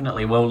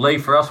 Definitely. Well, Lee,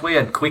 for us, we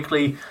had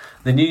quickly,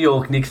 the New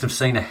York Knicks have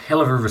seen a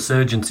hell of a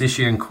resurgence this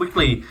year, and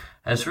quickly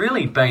has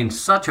really been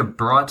such a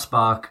bright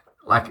spark,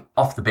 like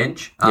off the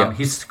bench.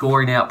 His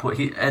scoring output,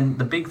 and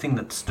the big thing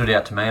that stood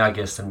out to me, I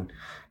guess,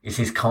 is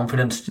his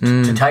confidence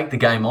to take the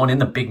game on in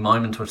the big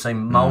moments. We've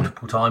seen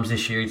multiple times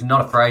this year. He's not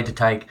afraid to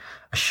take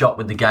a shot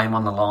with the game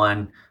on the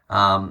line,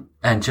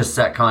 and just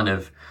that kind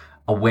of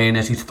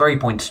awareness. His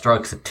 3-point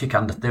strokes a tick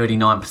under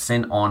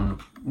 39% on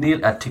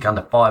a tick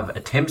under 5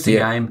 attempts a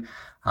game.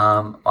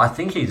 I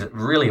think he's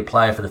really a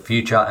player for the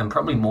future, and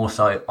probably more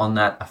so on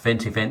that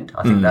offensive end.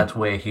 I think that's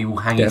where he will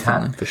hang his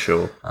hat. For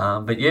sure.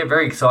 But yeah,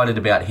 very excited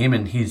about him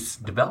and his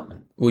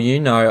development. Well,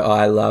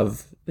 I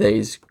love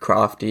these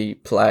crafty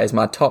players.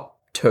 My top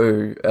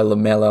 2 are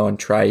LaMelo and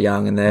Trae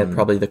Young, and they're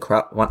probably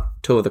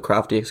two of the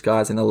craftiest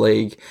guys in the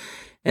league.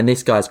 And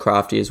this guy's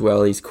crafty as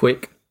well. He's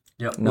quick.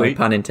 Yep. No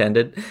pun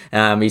intended.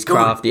 He's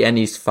crafty and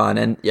he's fun.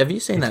 And have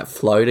you seen that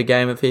floater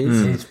game of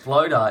his? His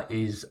floater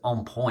is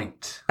on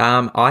point.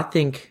 I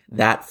think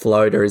that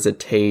floater is a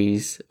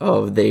tease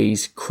of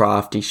these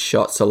crafty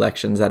shot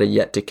selections that are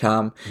yet to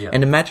come. Yep.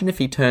 And imagine if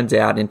he turns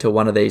out into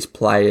one of these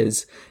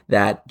players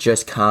that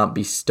just can't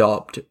be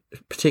stopped,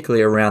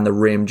 particularly around the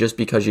rim, just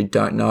because you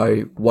don't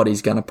know what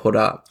he's going to put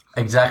up.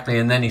 Exactly.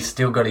 And then he's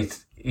still got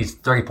his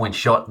 3-point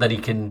shot that he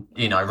can,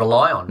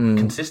 rely on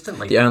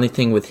consistently. The only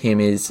thing with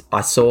him is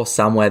I saw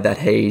somewhere that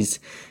he's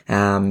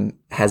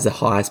has the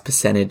highest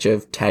percentage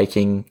of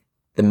taking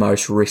the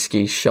most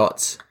risky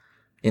shots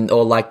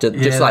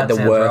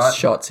the worst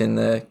shots in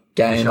the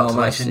game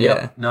almost.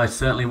 Yep. No,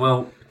 certainly.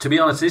 Well, to be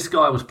honest, this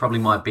guy was probably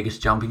my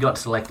biggest jump. He got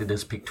selected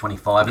as pick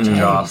 25 in the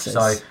draft.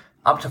 So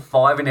up to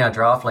 5 in our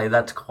draft league,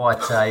 that's quite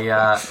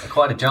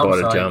a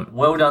jump.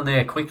 Well done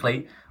there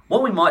quickly.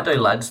 What we might do,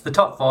 lads, the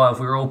top 5,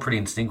 we were all pretty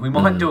in sync. We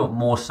might do it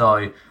more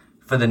so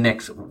for the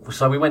next...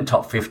 So we went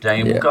top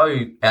 15. We'll go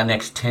our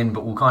next 10,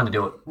 but we'll kind of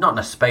do it, not in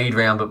a speed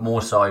round, but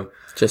more so...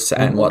 Just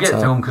saying we'll get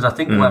through them, because I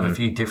think we'll have a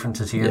few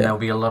differences here, and there'll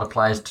be a lot of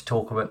players to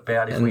talk about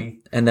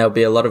And there'll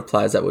be a lot of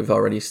players that we've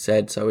already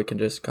said, so we can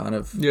just kind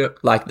of...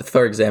 Like,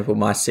 for example,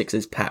 my 6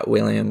 is Pat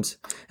Williams,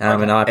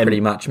 and I pretty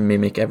much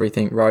mimic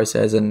everything Ro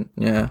says, and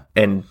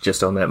And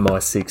just on that, my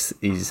 6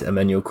 is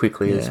Emmanuel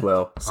Quickly as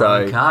well. So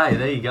okay,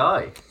 there you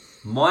go.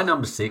 My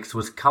number 6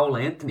 was Cole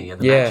Anthony of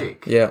the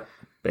Magic. Yeah,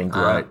 been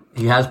great.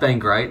 He has been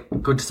great.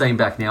 Good to see him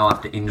back now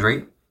after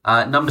injury.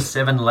 Number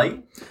 7,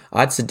 Lee. I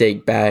had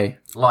Sadiq Bey.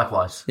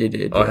 Likewise. You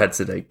did. I had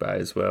Sadiq Bey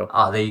as well.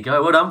 Oh, there you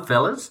go. Well done,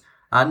 fellas.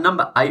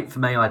 Number 8 for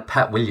me, I had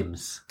Pat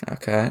Williams.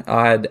 Okay.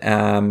 I had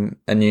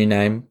a new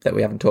name that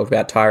we haven't talked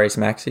about, Tyrese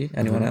Maxey.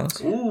 Anyone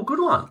else? Ooh, good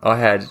one. I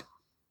had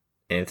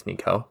Anthony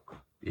Cole.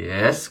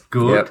 Yes,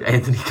 good. Yep.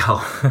 Anthony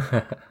Cole.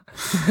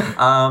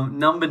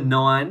 Number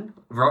 9,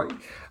 Roy.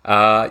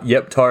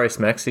 Tyrese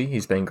Maxey.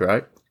 He's been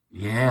great.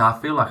 Yeah, I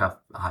feel like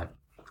I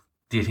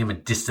did him a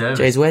disservice.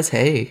 Jeez, where's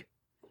he?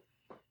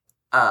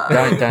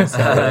 Don't say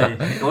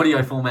that.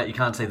 Audio format, you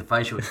can't see the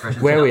facial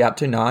expressions. Where are we up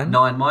to, 9?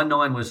 9. My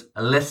 9 was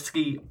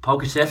Aleksej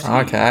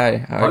Pokusevski.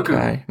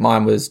 Okay.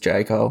 Mine was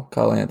J.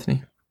 Cole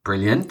Anthony.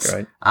 Brilliant.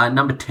 Great.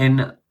 Number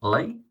 10,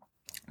 Lee.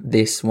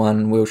 This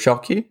one will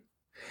shock you.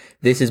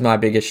 This is my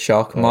biggest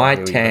shock. My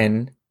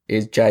 10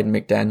 is Jaden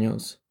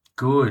McDaniels.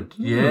 Good,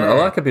 yeah. I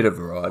like a bit of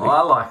variety.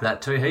 I like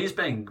that too. He's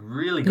been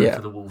really good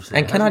for the Wolves there,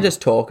 and can I just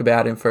talk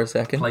about him for a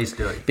second? Please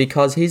do.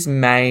 Because his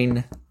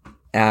main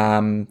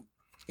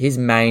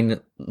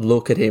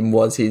look at him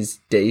was his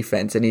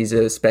defense, and he's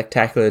a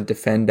spectacular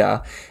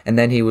defender. And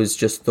then he was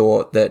just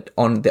thought that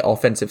on the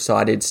offensive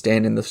side, he'd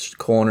stand in the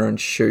corner and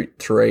shoot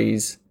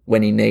threes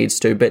when he needs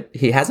to. But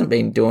he hasn't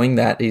been doing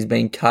that. He's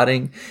been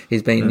cutting.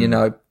 He's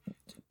been,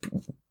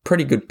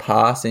 pretty good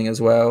passing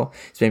as well.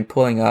 He's been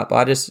pulling up.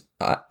 I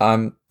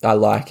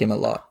like him a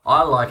lot.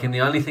 I like him. The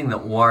only thing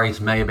that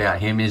worries me about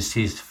him is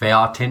his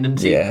foul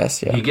tendency.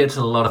 Yes, yeah. He gets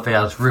a lot of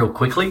fouls real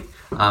quickly.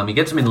 He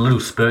gets them in little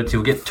spurts.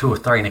 He'll get 2 or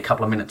 3 in a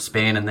couple of minutes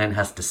span and then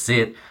has to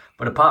sit.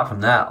 But apart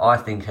from that, I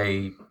think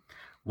he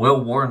will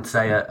warrant,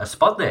 a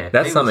spot there.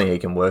 That's something he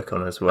can work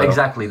on as well.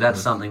 Exactly. That's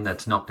something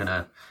that's not going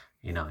to,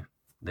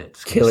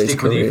 that's kill going to his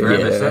stick with you career,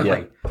 forever,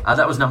 certainly.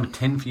 That was number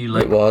 10 for you,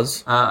 Lee. It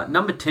was.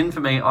 Number 10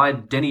 for me, I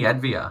had Denny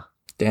Advia.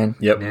 Dan.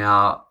 Yep.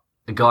 Now,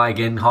 a guy,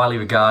 again, highly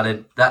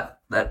regarded. That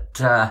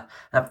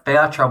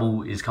foul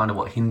trouble is kind of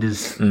what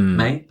hinders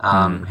me.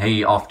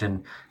 He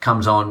often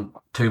comes on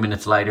 2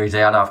 minutes later. He's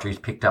out after he's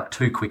picked up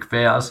 2 quick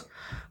fouls.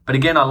 But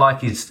again, I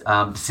like his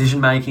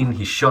decision-making,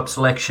 his shot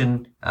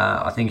selection.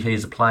 I think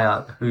he's a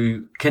player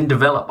who can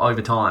develop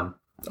over time.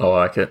 I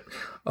like it.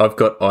 I've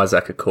got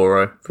Isaac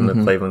Okoro from the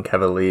Cleveland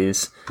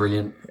Cavaliers.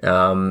 Brilliant.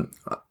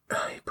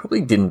 He probably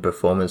didn't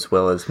perform as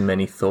well as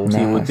many thought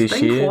he would this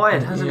year. He's been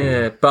quiet, hasn't he?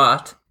 Yeah,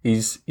 but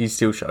he's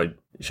still showed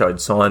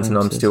signs, and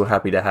I'm still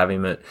happy to have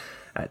him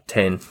at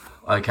 10.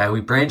 Okay,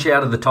 we branch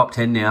out of the top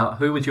 10 now.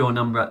 Who was your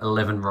number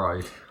 11,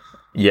 Roy?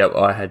 Yep,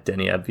 I had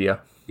Denny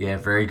Advia. Yeah,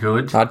 very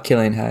good. I'd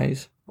Killian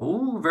Hayes.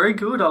 Oh, very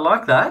good. I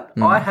like that.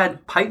 I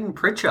had Peyton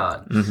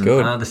Pritchard.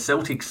 Good. The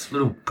Celtics'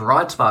 little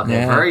bright spark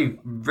there. Yeah. Very,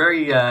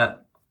 very,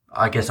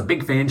 I guess a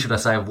big fan, should I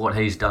say, of what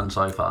he's done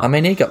so far. I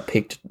mean, he got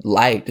picked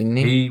late, didn't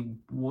he? He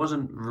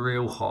wasn't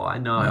real high.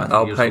 No, I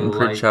think he was Peyton late,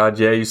 Pritchard,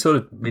 yeah, you sort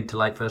of... mid to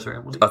late first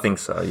round, was he? I think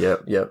so,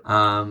 yep.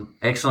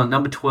 Excellent.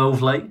 Number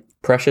 12, Lee.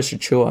 Precious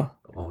Achua.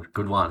 Oh,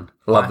 good one.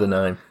 Love the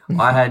name.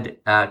 I had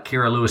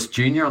Kira Lewis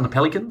Jr. on the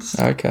Pelicans.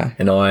 Okay.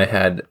 And I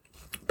had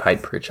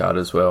Peyton Pritchard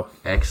as well.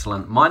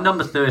 Excellent. My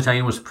number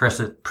 13 was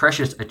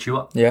Precious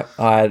Achua. Yeah,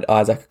 I had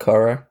Isaac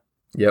Okoro.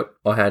 Yep,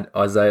 I had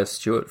Isaiah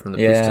Stewart from the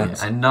Yeah.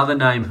 Pistons. Another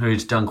name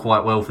who's done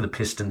quite well for the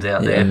Pistons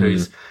out there,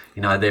 who's,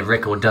 their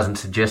record doesn't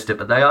suggest it,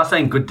 but they are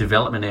seeing good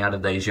development out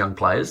of these young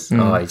players.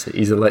 Oh,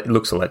 he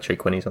looks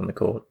electric when he's on the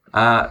court.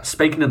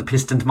 Speaking of the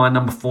Pistons, my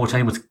number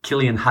 14 was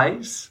Killian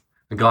Hayes,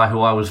 a guy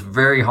who I was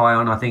very high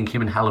on. I think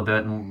him and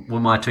Halliburton were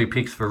my two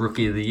picks for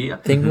Rookie of the Year.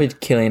 The thing with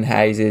Killian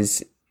Hayes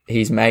is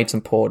he's made some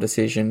poor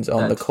decisions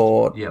on the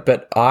court,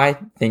 but I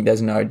think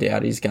there's no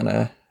doubt he's going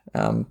to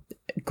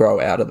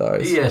grow out of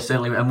those. Yeah,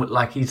 certainly.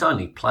 And he's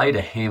only played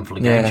a handful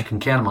of games. You can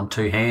count them on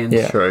two hands.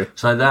 Yeah. True.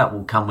 So that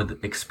will come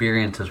with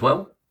experience as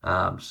well.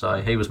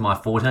 So he was my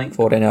 14th.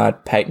 14, I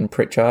had Peyton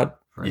Pritchard.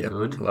 Very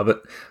good. Love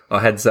it. I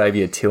had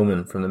Xavier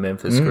Tillman from the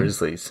Memphis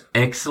Grizzlies.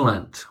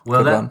 Excellent.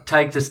 Well, Good that one.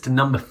 takes us to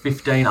number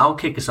 15. I'll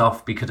kick us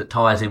off because it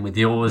ties in with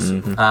yours.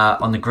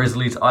 On the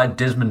Grizzlies, I had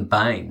Desmond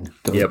Bain.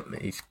 Yep,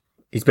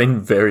 he's been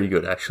very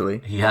good actually.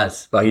 He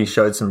has. He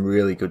showed some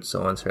really good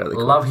signs throughout the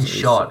course. Love his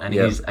shot, and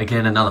Yep. he's,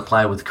 again, another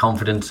player with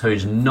confidence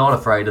who's not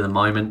afraid of the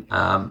moment.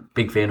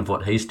 Big fan of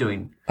what he's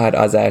doing. I had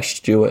Isaiah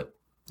Stewart.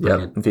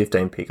 Yep,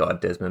 15 pick. I had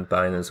Desmond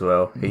Bain as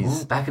well.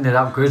 He's Ooh, backing it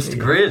up, Grizz to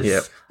Grizz.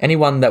 Yep.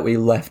 Anyone that we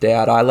left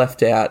out, I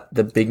left out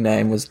the big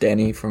name was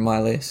Denny from my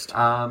list.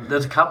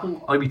 There's a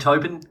couple. Obi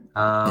Topin.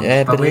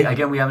 Yeah, but but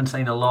he- we haven't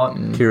seen a lot.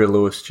 Kira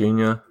Lewis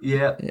Jr.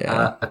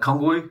 Yeah.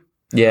 Okongwu.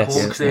 Yes.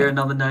 Hawks there,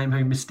 another name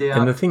who missed out.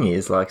 And the thing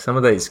is, some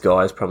of these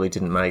guys probably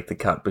didn't make the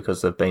cut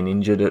because they've been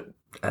injured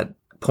at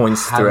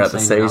points Haven't throughout the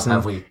seen enough, season.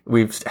 have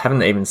we?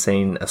 Haven't even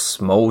seen a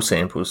small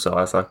sample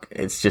size.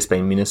 It's just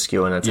been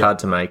minuscule, and it's hard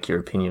to make your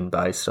opinion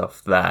based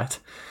off that.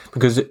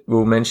 Because we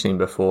were mentioning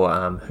before,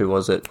 who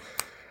was it?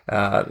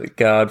 The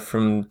guard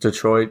from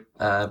Detroit.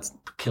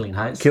 Killian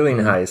Hayes.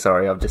 Killian Hayes,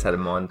 sorry, I've just had a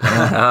mind.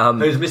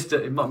 Who's missed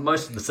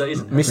most of the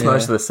season. Missed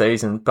most of the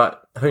season,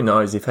 but who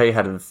knows, if he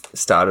had have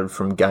started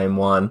from game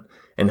one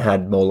and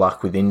had more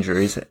luck with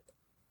injuries,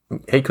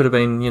 he could have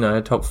been,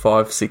 a top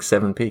 5, 6,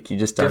 7 pick. You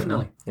just don't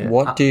Definitely. know.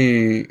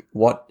 Yeah.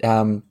 What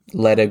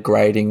letter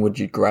grading would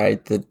you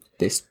grade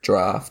this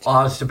draft?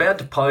 I was about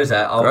to pose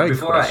that Great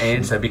before question. I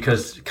answer,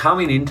 because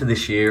coming into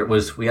this year,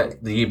 the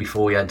year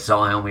before we had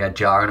Zion, we had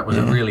Jara, and it was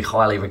a really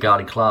highly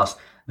regarded class.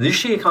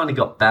 This year kind of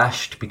got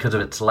bashed because of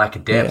its lack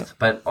of depth,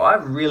 but I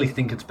really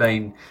think it's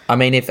been... I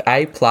mean, if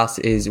A+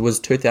 was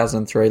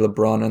 2003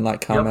 LeBron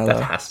and Carmelo,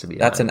 That has to be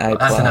that's an A+.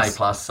 That's an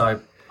A+.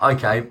 So,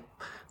 okay,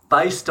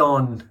 based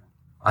on,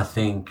 I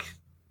think,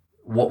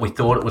 what we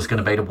thought it was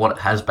going to be to what it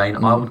has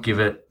been, I would give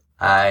it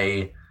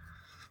a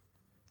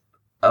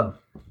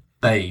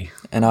B.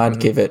 And I'd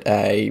give it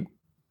a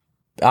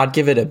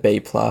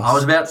B+. I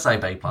was about to say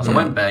B+. I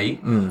went B,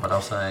 but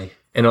I'll say...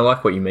 And I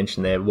like what you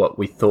mentioned there, what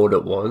we thought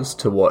it was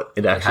to what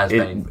it actually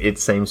has been. It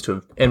seems to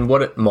have, and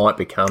what it might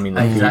become in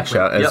the Exactly.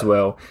 future as Yep.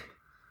 well.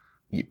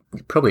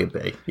 Probably a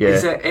B. Yeah.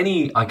 Is there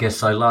any, I guess,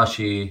 so last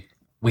year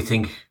we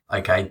think,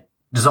 okay,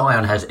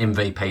 Zion has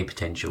MVP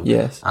potential.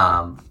 Yes.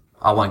 I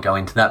won't go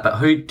into that, but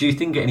who do you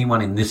think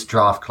anyone in this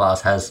draft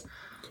class has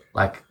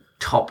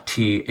top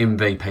tier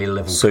MVP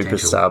level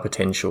Superstar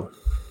potential.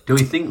 Do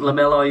we think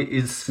LaMelo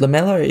is?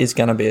 LaMelo is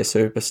going to be a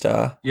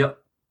superstar. Yep.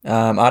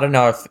 I don't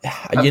know if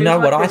I you know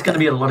what I There's going think. to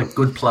be a lot of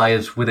good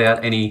players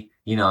without any,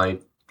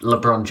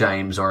 LeBron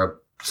James or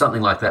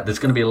something like that. There's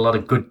going to be a lot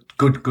of good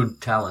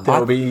talent. There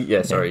will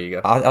be. Sorry, you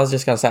go. I was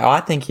just going to say, I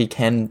think he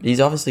can. He's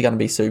obviously going to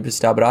be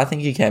superstar, but I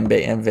think he can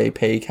be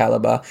MVP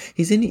caliber.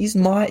 He's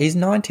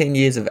 19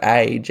 years of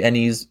age, and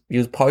he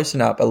was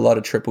posting up a lot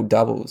of triple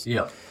doubles.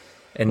 Yeah.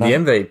 And the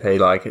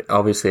MVP,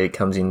 obviously it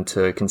comes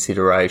into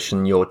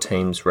consideration your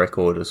team's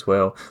record as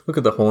well. Look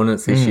at the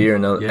Hornets this year,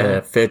 and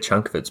a fair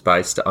chunk of it's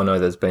based. I know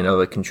there's been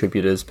other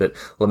contributors, but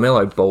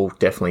LaMelo Ball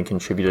definitely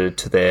contributed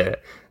to their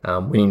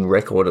winning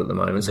record at the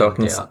moment. So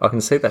I can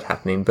see that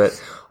happening.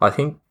 But I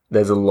think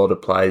there's a lot of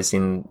players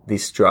in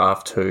this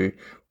draft who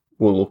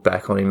will look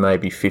back on in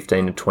maybe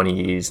 15 to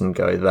 20 years and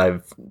go,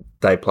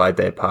 they played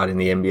their part in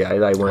the NBA.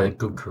 They Had a weren't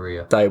good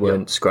career. They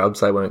weren't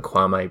scrubs. They weren't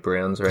Kwame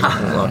Browns or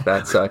anything like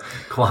that. So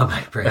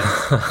Kwame Brown.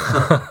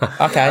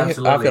 Okay,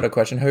 Absolutely. I've got a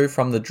question. Who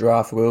from the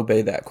draft will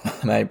be that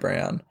Kwame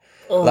Brown?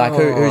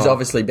 Who's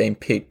obviously been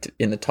picked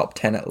in the top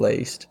 10 at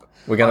least?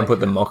 we're going to put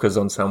the mockers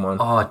on someone.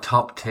 Oh,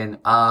 top 10.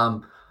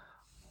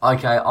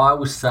 Okay, I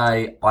will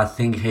say I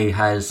think he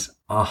has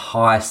a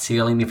high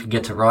ceiling if he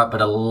gets it right,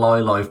 but a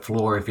low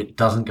floor if it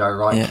doesn't go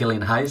right. Yeah.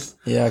 Killian Hayes.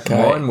 Yeah,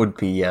 okay. Mine would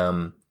be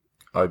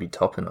Obi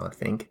Toppin, I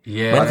think.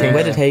 Yeah.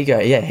 Where did he go?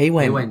 Yeah, he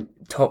went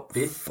Top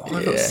fifth,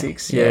 5 or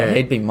 6. Yeah,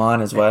 he'd be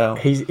mine as well.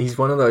 He's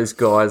one of those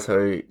guys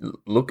who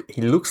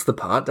he looks the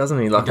part,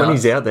 doesn't he? Like, when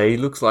he's out there, he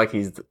looks like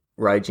he's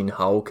Raging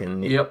Hulk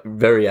and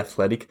very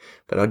athletic.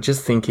 But I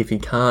just think if he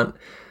can't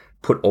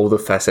put all the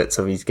facets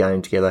of his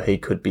game together, he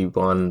could be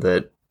one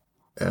that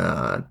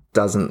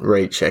doesn't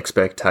reach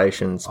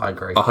expectations. I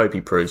agree. I hope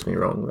he proves me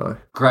wrong, though.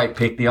 Great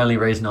pick. The only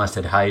reason I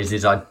said Hayes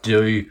is I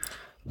do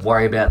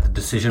worry about the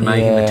decision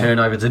making, the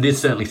turnovers. It is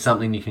certainly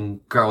something you can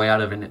grow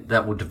out of, and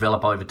that will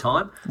develop over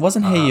time.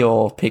 Wasn't he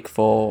your pick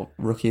for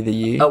Rookie of the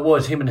Year? It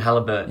was him and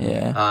Halliburton.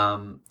 Yeah.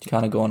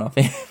 Kind of gone off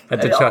him.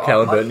 Had to chuck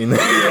Halliburton in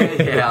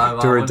there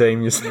to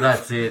redeem yourself.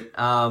 That's it.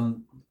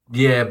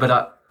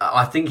 But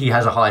I think he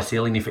has a high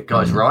ceiling if it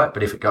goes right,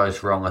 but if it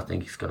goes wrong, I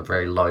think he's got a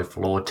very low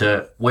floor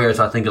whereas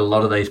I think a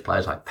lot of these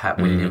players like Pat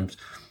Williams,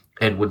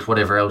 Edwards,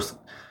 whatever else,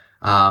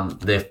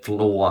 their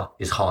floor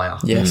is higher.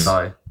 Yes.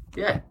 So,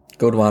 yeah.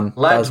 Good one.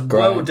 Lads,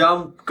 well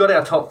done. Got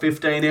our top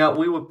 15 out.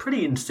 We were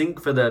pretty in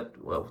sync for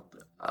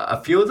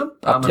a few of them.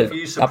 A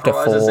few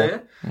surprises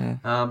there.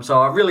 Yeah. So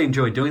I really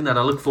enjoyed doing that.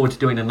 I look forward to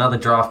doing another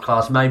draft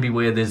class, maybe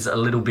where there's a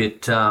little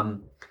bit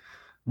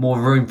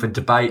more room for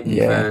debate and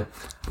for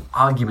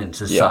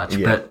arguments as such.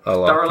 Yeah, but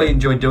thoroughly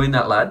enjoyed doing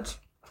that, lads.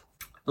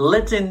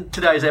 Let's end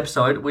today's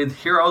episode with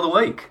Hero of the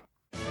Week.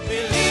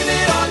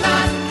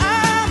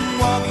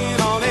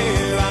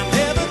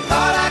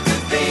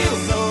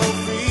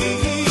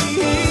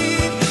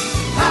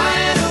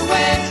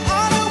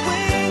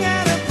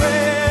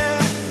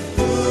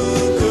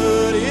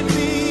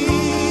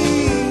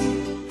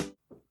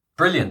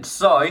 Brilliant.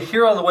 So,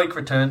 Hero of the Week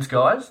returns,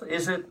 guys.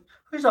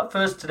 Who's up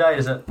first today?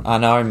 Is it? I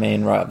know me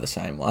and Ray have the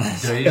same one.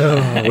 Do you?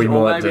 Maybe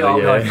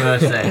I'll go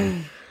first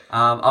then.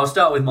 I'll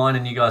start with mine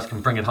and you guys can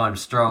bring it home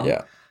strong.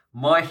 Yeah.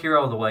 My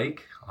Hero of the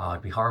Week. Oh,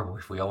 it'd be horrible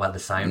if we all had the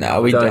same.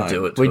 No, we don't.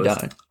 Do it we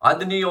don't. I had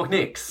the New York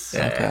Knicks.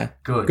 Okay.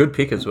 Good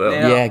pick as well.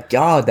 Now,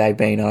 God, they've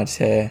been on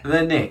tear.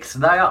 The Knicks,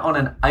 they are on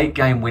an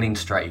 8-game winning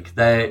streak.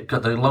 They've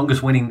got the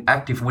longest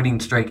active winning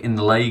streak in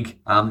the league.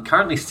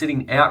 Currently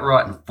sitting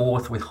outright in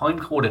 4th with home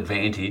court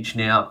advantage.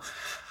 Now,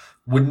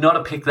 would not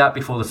have picked that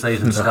before the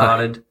season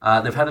started.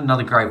 They've had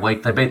another great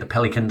week. They beat the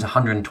Pelicans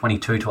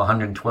 122 to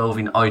 112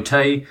 in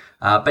OT.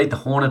 Beat the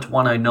Hornets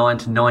 109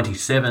 to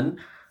 97.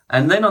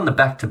 And then on the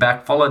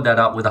back-to-back, followed that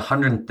up with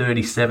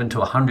 137 to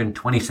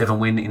 127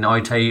 win in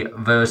OT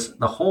versus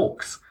the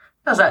Hawks.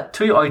 How's that?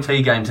 2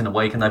 OT games in a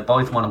week, and they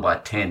both won by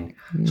 10.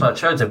 So it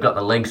shows they've got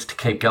the legs to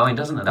keep going,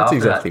 doesn't it? That's after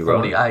exactly that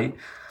 48.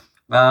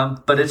 Right.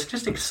 But it's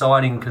just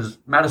exciting because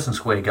Madison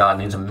Square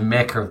Garden is a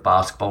mecca of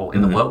basketball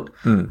in the world.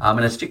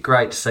 And it's just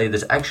great to see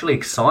there's actually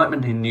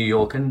excitement in New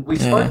York. And we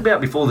spoke about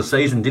before the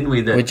season, didn't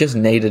we? That we just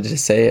needed to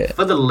see it.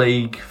 For the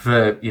league,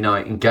 for,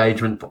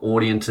 engagement, for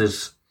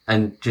audiences,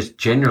 and just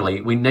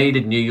generally, we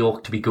needed New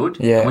York to be good.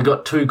 Yeah. And we've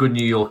got 2 good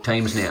New York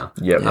teams now.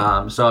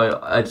 Yep.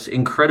 So it's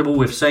incredible.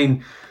 We've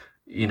seen,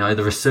 the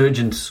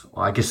resurgence,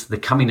 I guess the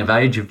coming of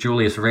age of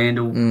Julius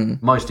Randle.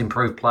 Most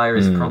improved player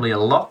is probably a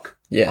lock,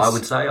 I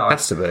would say.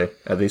 Has to be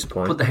at this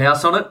point. Put the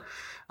house on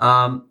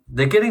it.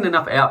 They're getting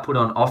enough output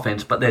on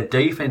offense, but their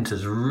defense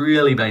has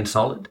really been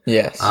solid.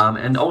 Yes.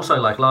 And also,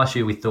 like last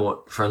year, we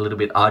thought for a little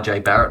bit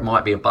RJ Barrett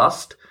might be a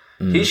bust.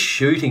 His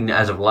shooting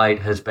as of late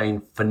has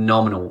been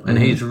phenomenal, and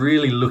he's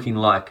really looking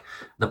like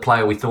the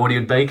player we thought he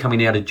would be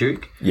coming out of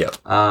Duke. Yeah.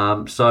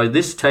 So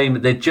this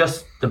team, they're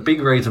just the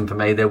big reason for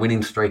me. Their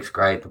winning streak's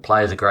great, the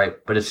players are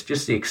great, but it's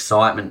just the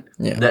excitement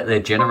that they're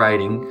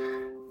generating.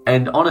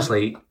 And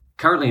honestly,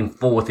 currently in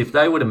 4th, if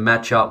they were to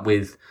match up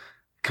with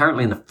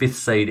currently in the 5th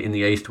seed in the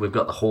East, we've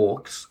got the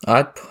Hawks.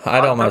 I'd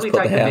almost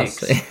put the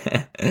house.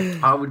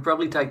 I would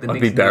probably take the Knicks.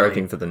 I'd be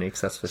barracking for the Knicks,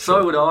 that's for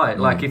sure. So would I.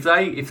 Like, if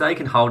they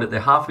can hold it, they're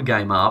half a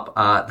game up.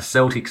 The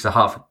Celtics are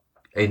half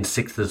in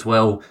 6th as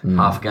well,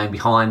 half a game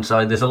behind.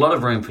 So there's a lot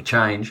of room for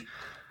change.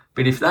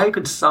 But if they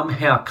could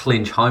somehow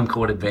clinch home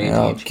court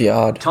advantage,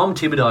 Tom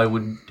Thibodeau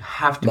would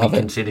have to be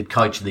considered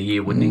Coach of the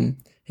Year, wouldn't he?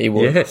 He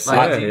would. Yes,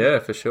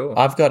 for sure.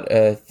 I've got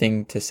a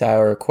thing to say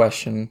or a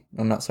question,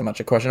 or not so much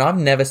a question. I've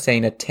never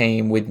seen a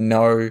team with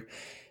no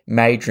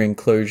major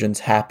inclusions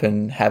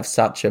have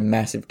such a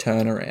massive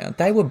turnaround.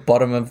 They were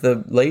bottom of the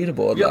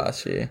leaderboard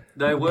last year.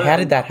 They were. How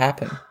did that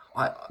happen?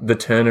 The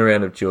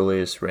turnaround of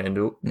Julius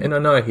Randle, and I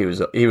know he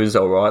was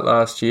all right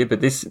last year, but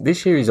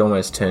this year he's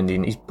almost turned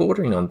in. He's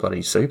bordering on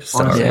bloody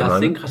superstar. Honestly, I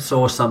think I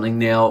saw something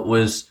now.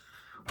 Was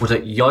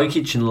it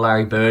Jokic and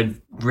Larry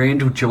Bird?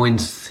 Randle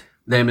joins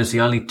them as the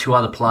only 2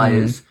 other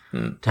players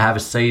to have a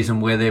season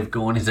where they've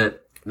gone. Is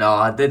it? No,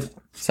 I'm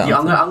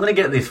going to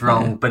get this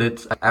wrong, but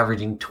it's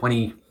averaging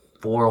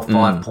 24 or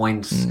 5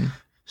 points,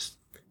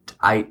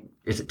 8.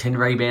 Is it 10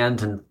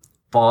 rebounds and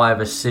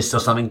 5 assists or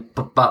something,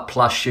 but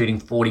plus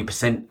shooting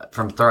 40%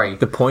 from 3.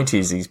 The point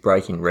is he's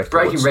breaking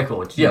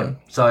records. Yeah.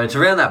 So it's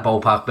around that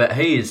ballpark, but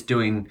he is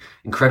doing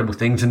incredible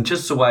things. And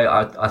just the way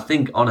I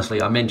think,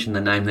 honestly, I mentioned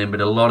the name then,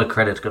 but a lot of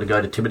credit's got to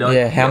go to Thibodeau.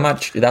 Yeah, how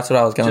much? That's what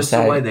I was going to say.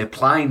 Just the way they're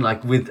playing,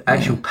 like with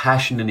actual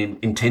passion and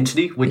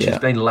intensity, which has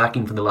been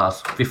lacking for the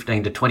last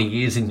 15 to 20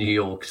 years in New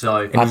York.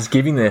 So, and he's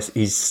giving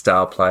his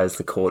star players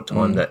the court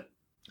time that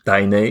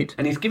they need.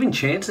 And he's giving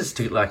chances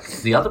to like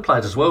the other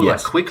players as well.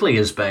 Like Quickly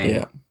has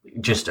been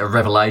just a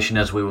revelation,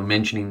 as we were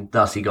mentioning.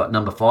 Thus, he got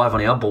number 5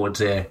 on our boards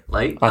there,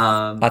 Lee.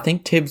 I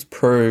think Tibbs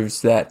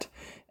proves that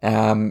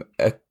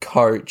a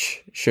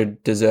coach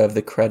should deserve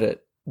the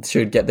credit,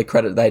 should get the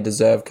credit they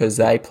deserve, because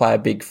they play a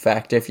big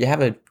factor. If you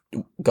have a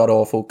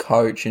god-awful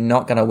coach, you're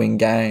not going to win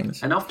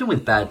games. And often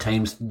with bad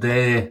teams,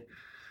 the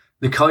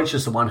coach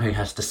is the one who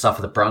has to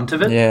suffer the brunt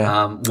of it,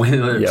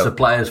 whether it's the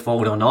player's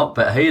fault or not.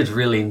 But he has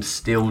really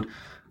instilled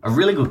a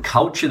really good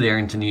culture there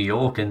into New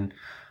York. And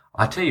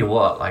I tell you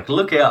what, like,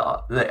 look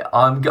out.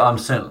 I'm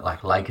certainly,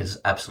 like, Lakers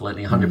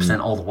absolutely 100%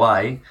 all the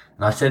way.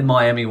 And I said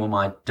Miami were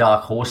my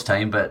dark horse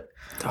team, but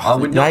I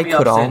would not be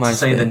upset to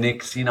see the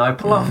Knicks,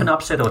 pull off an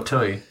upset or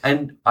two.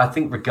 And I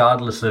think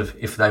regardless of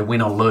if they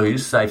win or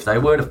lose, say if they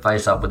were to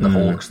face up with the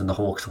Hawks and the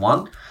Hawks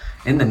won,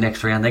 in the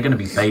next round they're going to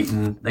be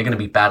beaten, they're going to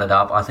be battered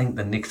up. I think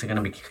the Knicks are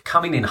going to be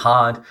coming in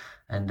hard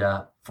and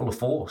full of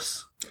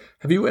force.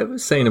 Have you ever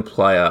seen a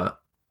player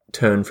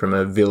turn from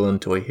a villain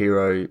to a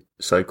hero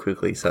so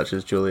quickly, such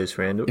as Julius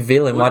Randle?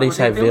 Villain? Why do you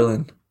say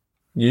villain?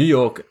 New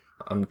York,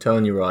 I'm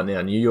telling you right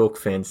now, New York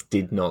fans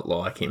did not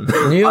like him.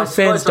 New York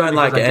fans don't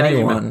like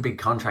anyone. Gave him a big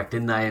contract,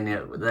 didn't they?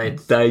 And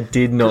they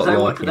did not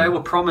like him. They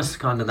were promised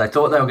they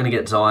thought they were going to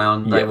get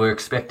Zion. They were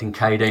expecting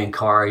KD and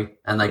Kyrie,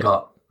 and they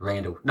got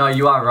Randall. No,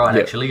 you are right,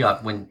 actually,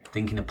 when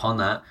thinking upon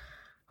that.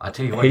 I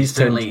tell you what, he's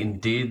certainly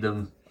endeared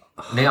them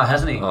now,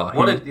 hasn't he?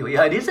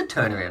 It is a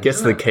turnaround.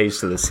 Gets the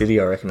keys to the city,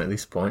 I reckon, at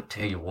this point.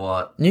 Tell you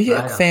what. New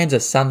York fans are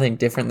something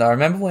different, though.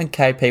 Remember when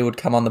KP would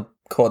come on the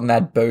court and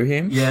they'd boo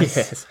him?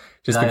 Yes.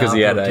 Just because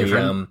he had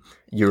a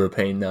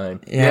European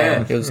name.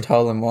 Yeah, he was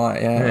tall and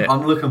white,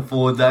 I'm looking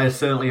forward. They are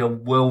certainly a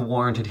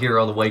well-warranted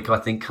hero of the week, I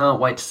think. Can't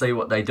wait to see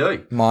what they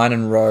do. Mine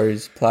and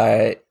Rose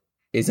player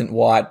isn't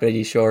white, but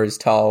he sure is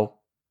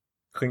tall.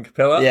 Clint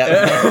Capella?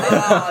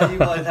 Yeah. You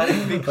guys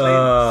had Big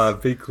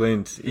Clint. Big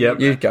Clint. Yep.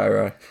 You go,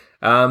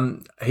 Ro.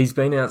 He's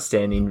been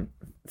outstanding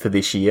for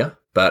this year,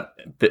 but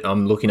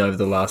I'm looking over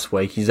the last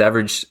week. He's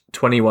averaged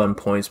 21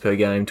 points per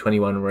game,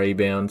 21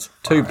 rebounds,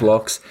 2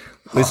 blocks.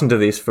 Listen to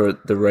this for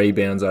the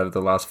rebounds over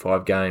the last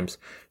 5 games.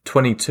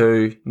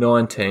 22,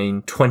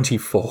 19,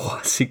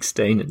 24,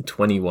 16 and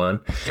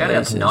 21. Shout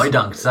out to No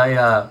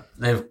Dunks.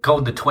 They've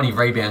called the 20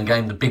 rebound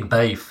game the Big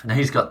Beef, and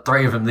he's got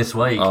 3 of them this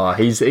week. Oh,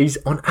 he's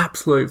on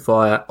absolute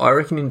fire. I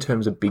reckon in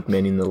terms of big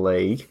men in the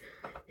league,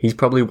 he's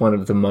probably one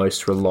of the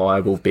most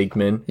reliable big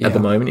men at the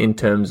moment in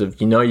terms of,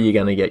 you're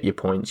going to get your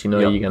points,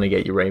 you're going to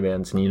get your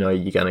rebounds, and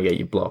you're going to get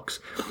your blocks.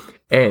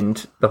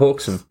 And the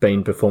Hawks have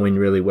been performing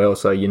really well,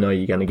 so you're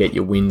going to get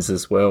your wins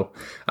as well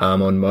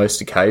on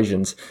most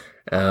occasions.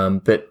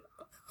 But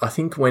I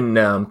think when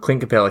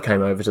Clint Capella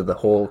came over to the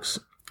Hawks,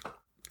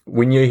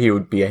 we knew he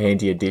would be a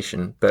handy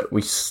addition, but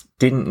we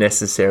didn't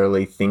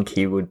necessarily think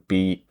he would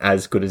be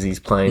as good as he's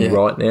playing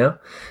right now.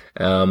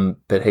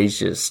 But he's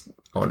just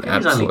on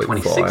absolute He's only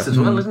 26 fire. as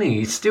well, isn't he?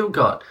 He's still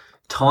got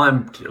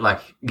time,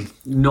 he's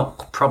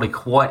not probably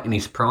quite in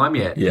his prime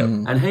yet. Yeah.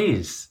 And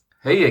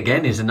he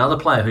again is another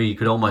player who you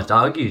could almost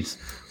argue is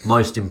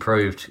most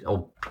improved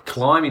or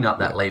climbing up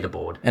that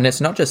leaderboard. And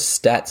it's not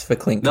just stats for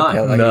Clint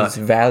Capella. He's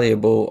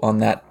valuable on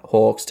that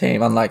Hawks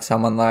team, unlike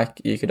someone like,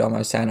 you could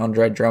almost say, an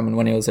Andre Drummond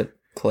when he was at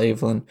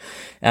Cleveland.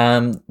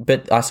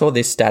 But I saw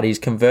this stat. He's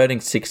converting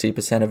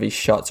 60% of his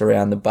shots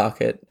around the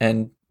bucket,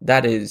 and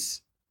that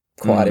is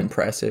quite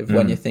impressive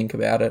when you think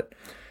about it.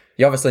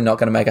 You're obviously not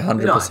going to make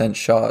 100%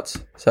 shots.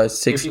 So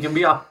if you can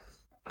be up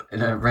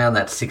around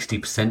that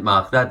 60%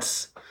 mark,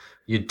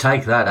 you'd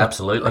take that,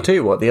 absolutely. I'll tell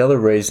you what, the other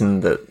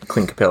reason that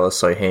Clint Capella is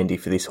so handy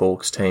for this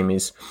Hawks team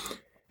is,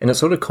 and it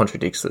sort of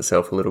contradicts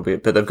itself a little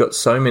bit, but they've got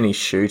so many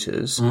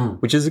shooters,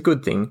 which is a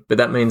good thing, but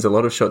that means a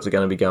lot of shots are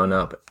going to be going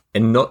up,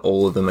 and not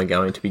all of them are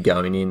going to be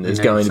going in. There's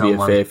going to be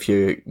a fair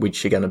few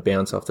which are going to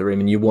bounce off the rim,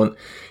 and you want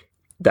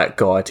that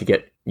guy to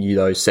get you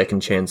those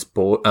second chance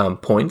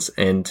points,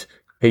 and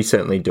he's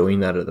certainly doing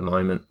that at the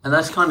moment. And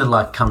that's kind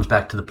of comes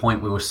back to the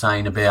point we were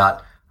saying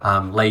about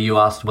Lee, you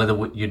asked whether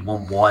you'd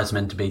want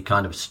Wiseman to be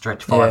kind of a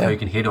stretch 5 who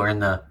can hit, or in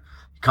the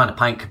kind of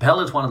paint.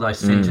 Capella's one of those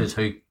centres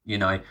who,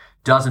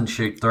 doesn't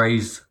shoot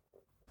threes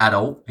at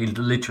all. He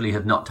literally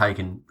has not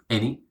taken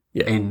any.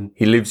 Yeah,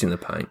 he lives in the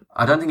paint.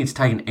 I don't think he's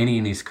taken any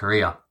in his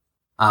career.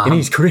 In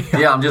his career?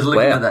 Yeah, I'm just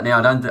looking at that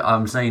now.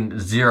 I'm seeing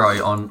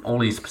 0 on all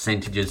his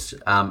percentages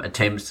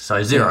attempts,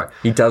 so 0. Yeah,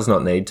 he does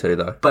not need to,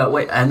 though. But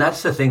and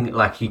that's the thing,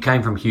 he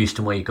came from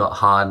Houston where you got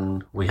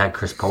Harden, we had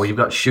Chris Paul, you've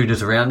got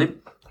shooters around him.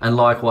 And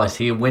likewise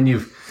here,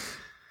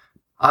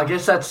 I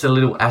guess that's a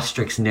little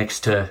asterisk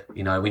next to,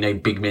 we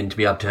need big men to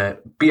be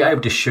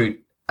able to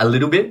shoot a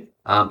little bit.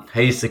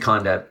 He's the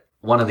kind of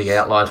one of the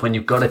outliers. When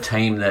you've got a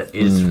team that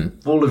is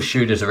full of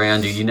shooters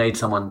around you, you need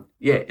someone,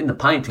 in the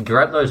paint to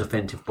grab those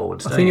offensive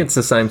boards. I think it's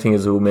the same thing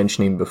as we were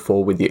mentioning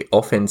before with the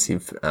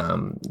offensive,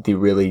 the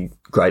really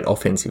great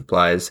offensive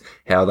players,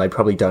 how they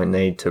probably don't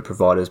need to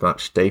provide as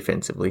much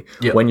defensively.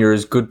 Yep. When you're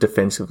as good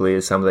defensively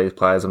as some of these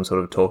players, I'm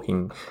sort of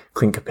talking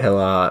Clint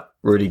Capella,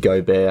 Rudy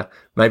Gobert,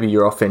 maybe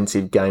your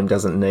offensive game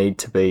doesn't need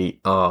to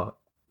be,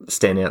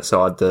 stand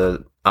outside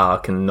the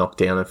arc and knock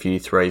down a few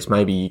threes.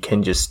 Maybe you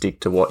can just stick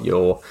to what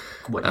you're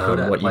good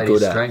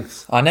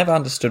at. I never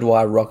understood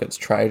why Rockets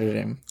traded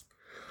him.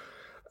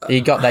 They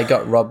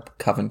got Rob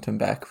Covington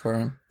back for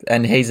him,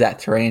 and he's that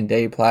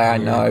 3-and-D player. I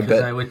know,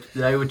 but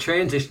they were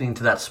transitioning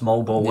to that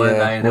small ball, weren't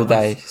they? And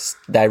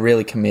they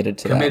really committed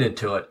to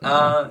it.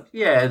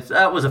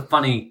 That was a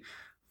funny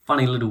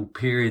little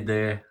period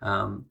there.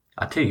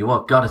 I tell you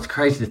what, God, it's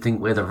crazy to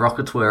think where the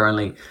Rockets were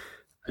only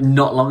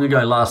not long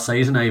ago, last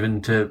season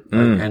even,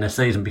 and a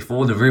season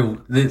before. They're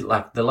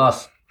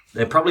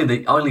probably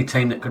the only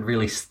team that could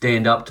really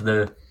stand up to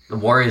the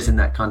Warriors in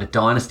that kind of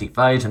dynasty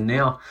phase, and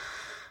now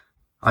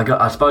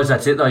I suppose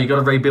that's it though. You got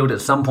to rebuild at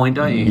some point,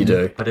 don't you? You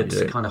do, but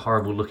it's kind of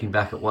horrible looking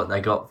back at what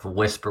they got for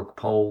Westbrook,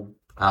 Paul,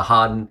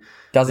 Harden.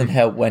 Doesn't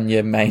help when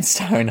your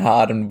mainstone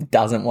Harden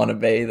doesn't want to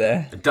be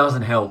there. It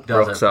doesn't help,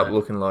 does Rocks up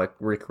looking like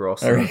Rick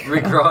Ross.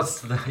 Rick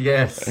Ross,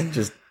 yes.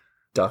 Just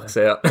ducks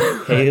out.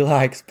 He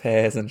likes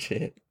pears and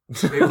shit.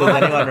 Does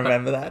anyone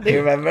remember that? Do you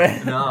remember?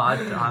 No, I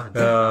haven't.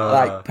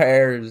 Like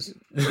pears.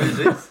 Who's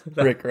this?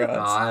 Rick Ross.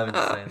 No, I haven't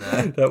seen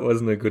that. That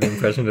wasn't a good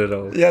impression at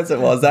all. Yes,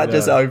 it was. That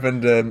just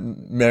opened a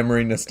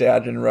memory,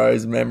 nostalgia and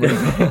Rose memory.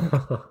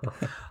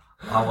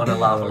 I want to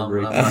laugh along,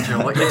 but I'm not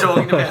sure what you're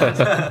talking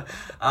about.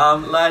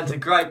 Lads, a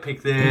great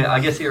pick there.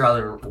 I guess here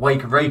other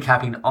week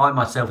recapping, I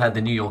myself had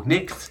the New York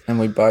Knicks. And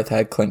we both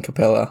had Clint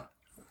Capella.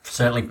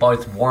 Certainly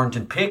both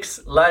warranted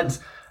picks. Lads,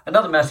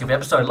 another massive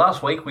episode.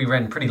 Last week we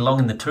ran pretty long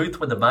in the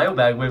tooth with the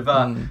mailbag. We're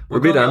a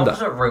bit under. The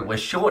opposite route. We're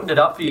shortened it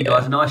up for you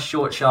guys. A nice,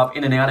 short, sharp,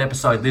 in and out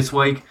episode this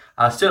week.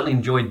 I certainly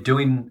enjoyed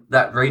doing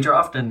that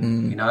redraft,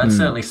 and it's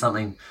certainly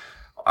something.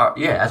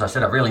 As I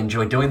said, I really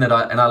enjoy doing that,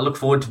 and I look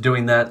forward to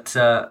doing that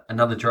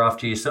another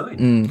draft year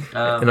soon.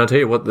 And I'll tell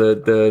you what,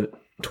 the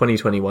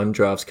 2021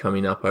 draft's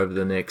coming up over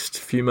the next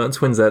few months.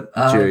 When's that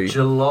due?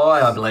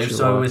 July, I believe. July.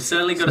 So we're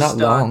certainly got to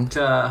start.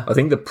 I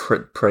think the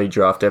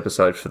pre-draft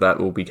episode for that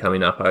will be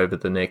coming up over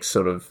the next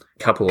sort of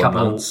couple of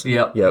months.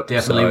 Yep,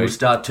 definitely. We'll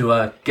start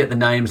to get the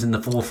names in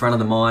the forefront of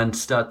the mind.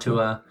 Start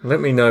to. Let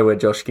me know where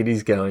Josh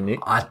Giddey's going, Nick.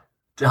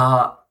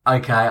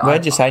 Okay.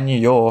 Where'd you say New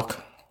York?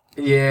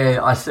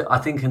 Yeah, I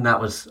think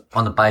that was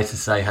on the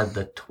basis they had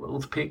the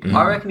 12th pick.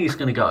 I reckon he's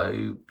going to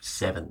go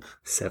 7th.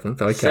 7th,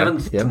 okay.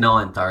 7th to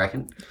 9th, I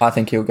reckon. I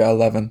think he'll go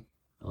 11.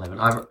 11.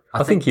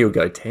 I think he'll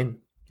go 10.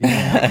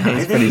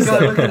 Yeah, there you go,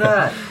 look at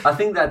that. I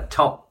think that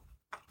top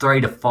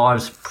 3 to 5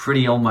 is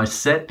pretty almost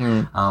set.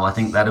 I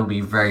think that'll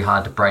be very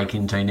hard to break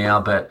into now,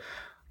 but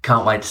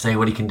can't wait to see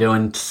what he can do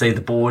and to see the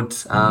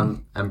boards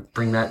and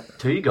bring that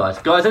to you guys.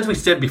 Guys, as we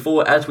said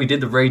before, as we did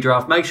the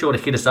redraft, make sure to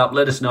hit us up.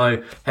 Let us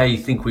know how you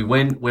think we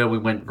went, where we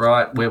went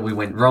right, where we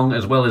went wrong,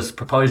 as well as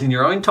proposing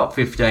your own top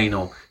 15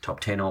 or top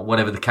 10 or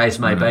whatever the case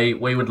may be.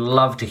 We would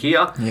love to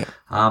hear,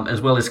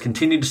 as well as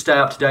continue to stay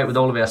up to date with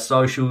all of our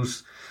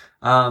socials.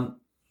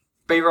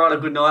 Be right, a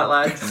good night,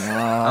 lads.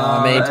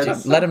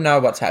 Let them know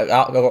what's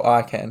happening.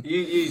 I can.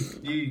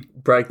 You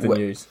break the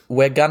news.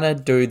 We're going to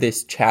do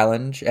this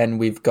challenge, and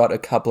we've got a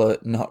couple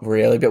of, not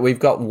really, but we've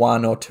got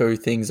 1 or 2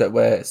 things that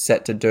we're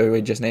set to do.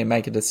 We just need to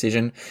make a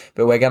decision.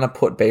 But we're going to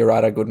put Be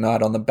Right, a Good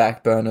Night on the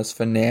back burners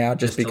for now.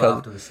 Just because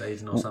after the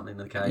season or something,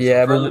 the case.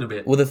 Yeah, for a little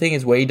bit. Well, the thing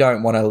is, we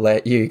don't want to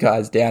let you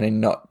guys down in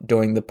not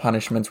doing the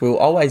punishments. We'll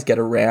always get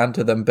around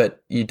to them,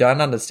 but you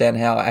don't understand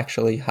how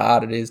actually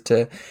hard it is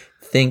to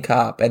think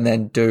up and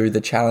then do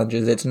the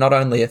challenges. It's not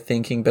only a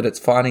thinking, but it's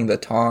finding the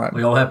time.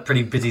 We all have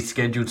pretty busy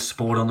scheduled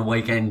sport on the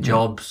weekend,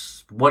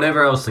 jobs,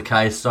 whatever else the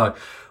case. So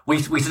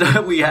we've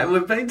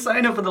been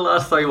saying it for the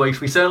last 3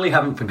 weeks. We certainly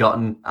haven't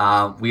forgotten.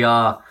 We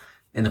are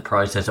in the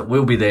process. It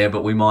will be there,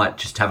 but we might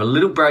just have a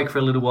little break for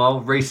a little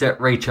while, reset,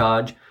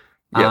 recharge,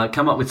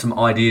 come up with some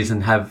ideas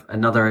and have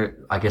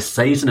another, I guess,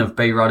 season of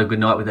Be Right, a Good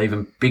Night with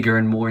even bigger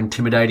and more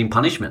intimidating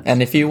punishments.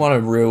 And if you want a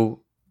real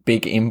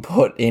big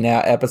input in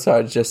our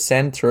episodes, just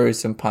send through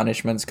some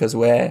punishments because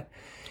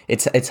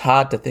it's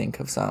hard to think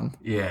of some.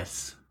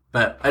 Yes,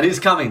 but it is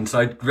coming,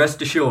 so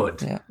rest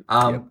assured. Yeah.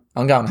 I'm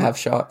going to have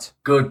shots.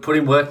 Good, put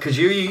in work because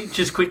you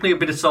just quickly a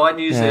bit of side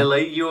news there,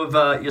 Lee.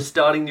 You're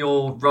starting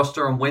your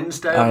roster on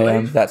Wednesday. I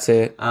believe. That's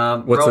it.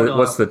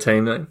 What's the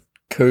team name?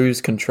 Cruise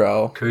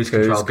Control.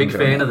 Big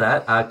fan of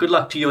that. Good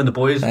luck to you and the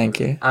boys. Thank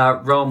you.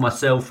 Ro and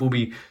myself will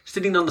be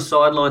sitting on the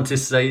sidelines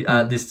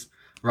this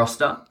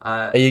roster.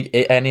 Are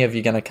any of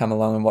you going to come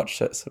along and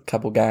watch a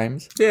couple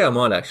games? Yeah, I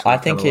might actually. I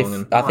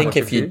think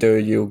if you do,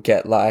 you'll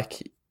get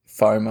like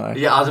FOMO.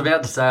 Yeah, I was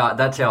about to say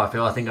that's how I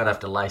feel. I think I'd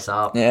have to lace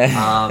up.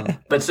 Yeah.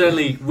 But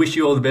certainly wish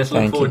you all the best.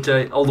 Look forward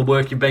to all the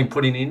work you've been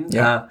putting in.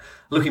 Yeah.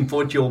 looking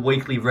forward to your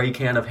weekly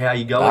recount of how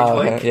you go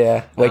each week.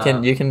 Yeah,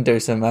 you can do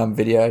some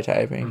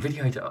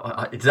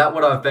videotaping. Is that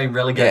what I've been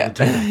relegated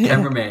to?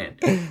 Cameraman.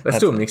 Let's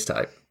do a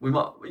mixtape.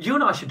 You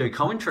and I should do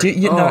commentary.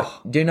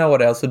 Do you know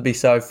what else would be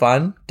so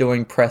fun?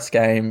 Doing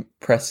post-game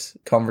press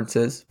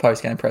conferences.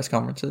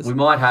 We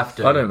might have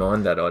to. I don't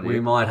mind that idea. We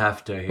might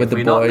have to. With if the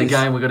we're boys. not in the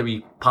game, we've got to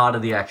be part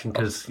of the action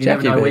because you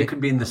never know. We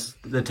could be in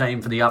the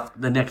team for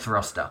the next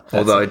roster.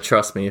 Although,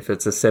 trust me, if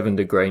it's a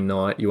 7-degree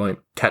night, you won't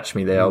catch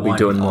me there. I'll be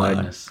doing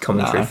my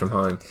commentary from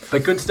home.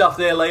 But good stuff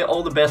there, Lee.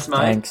 All the best,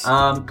 mate. Thanks.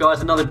 Guys,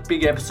 another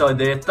big episode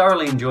there.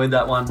 Thoroughly enjoyed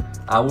that one.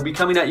 We'll be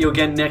coming at you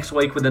again next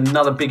week with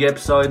another big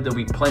episode. There'll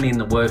be plenty in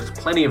the works,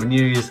 plenty of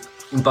news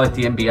in both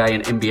the NBA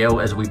and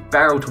NBL as we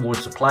barrel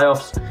towards the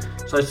playoffs.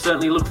 So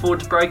certainly look forward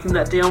to breaking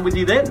that down with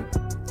you then.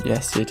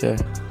 Yes, you too.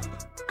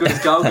 Good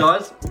to go,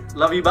 guys.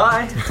 Love you.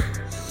 Bye.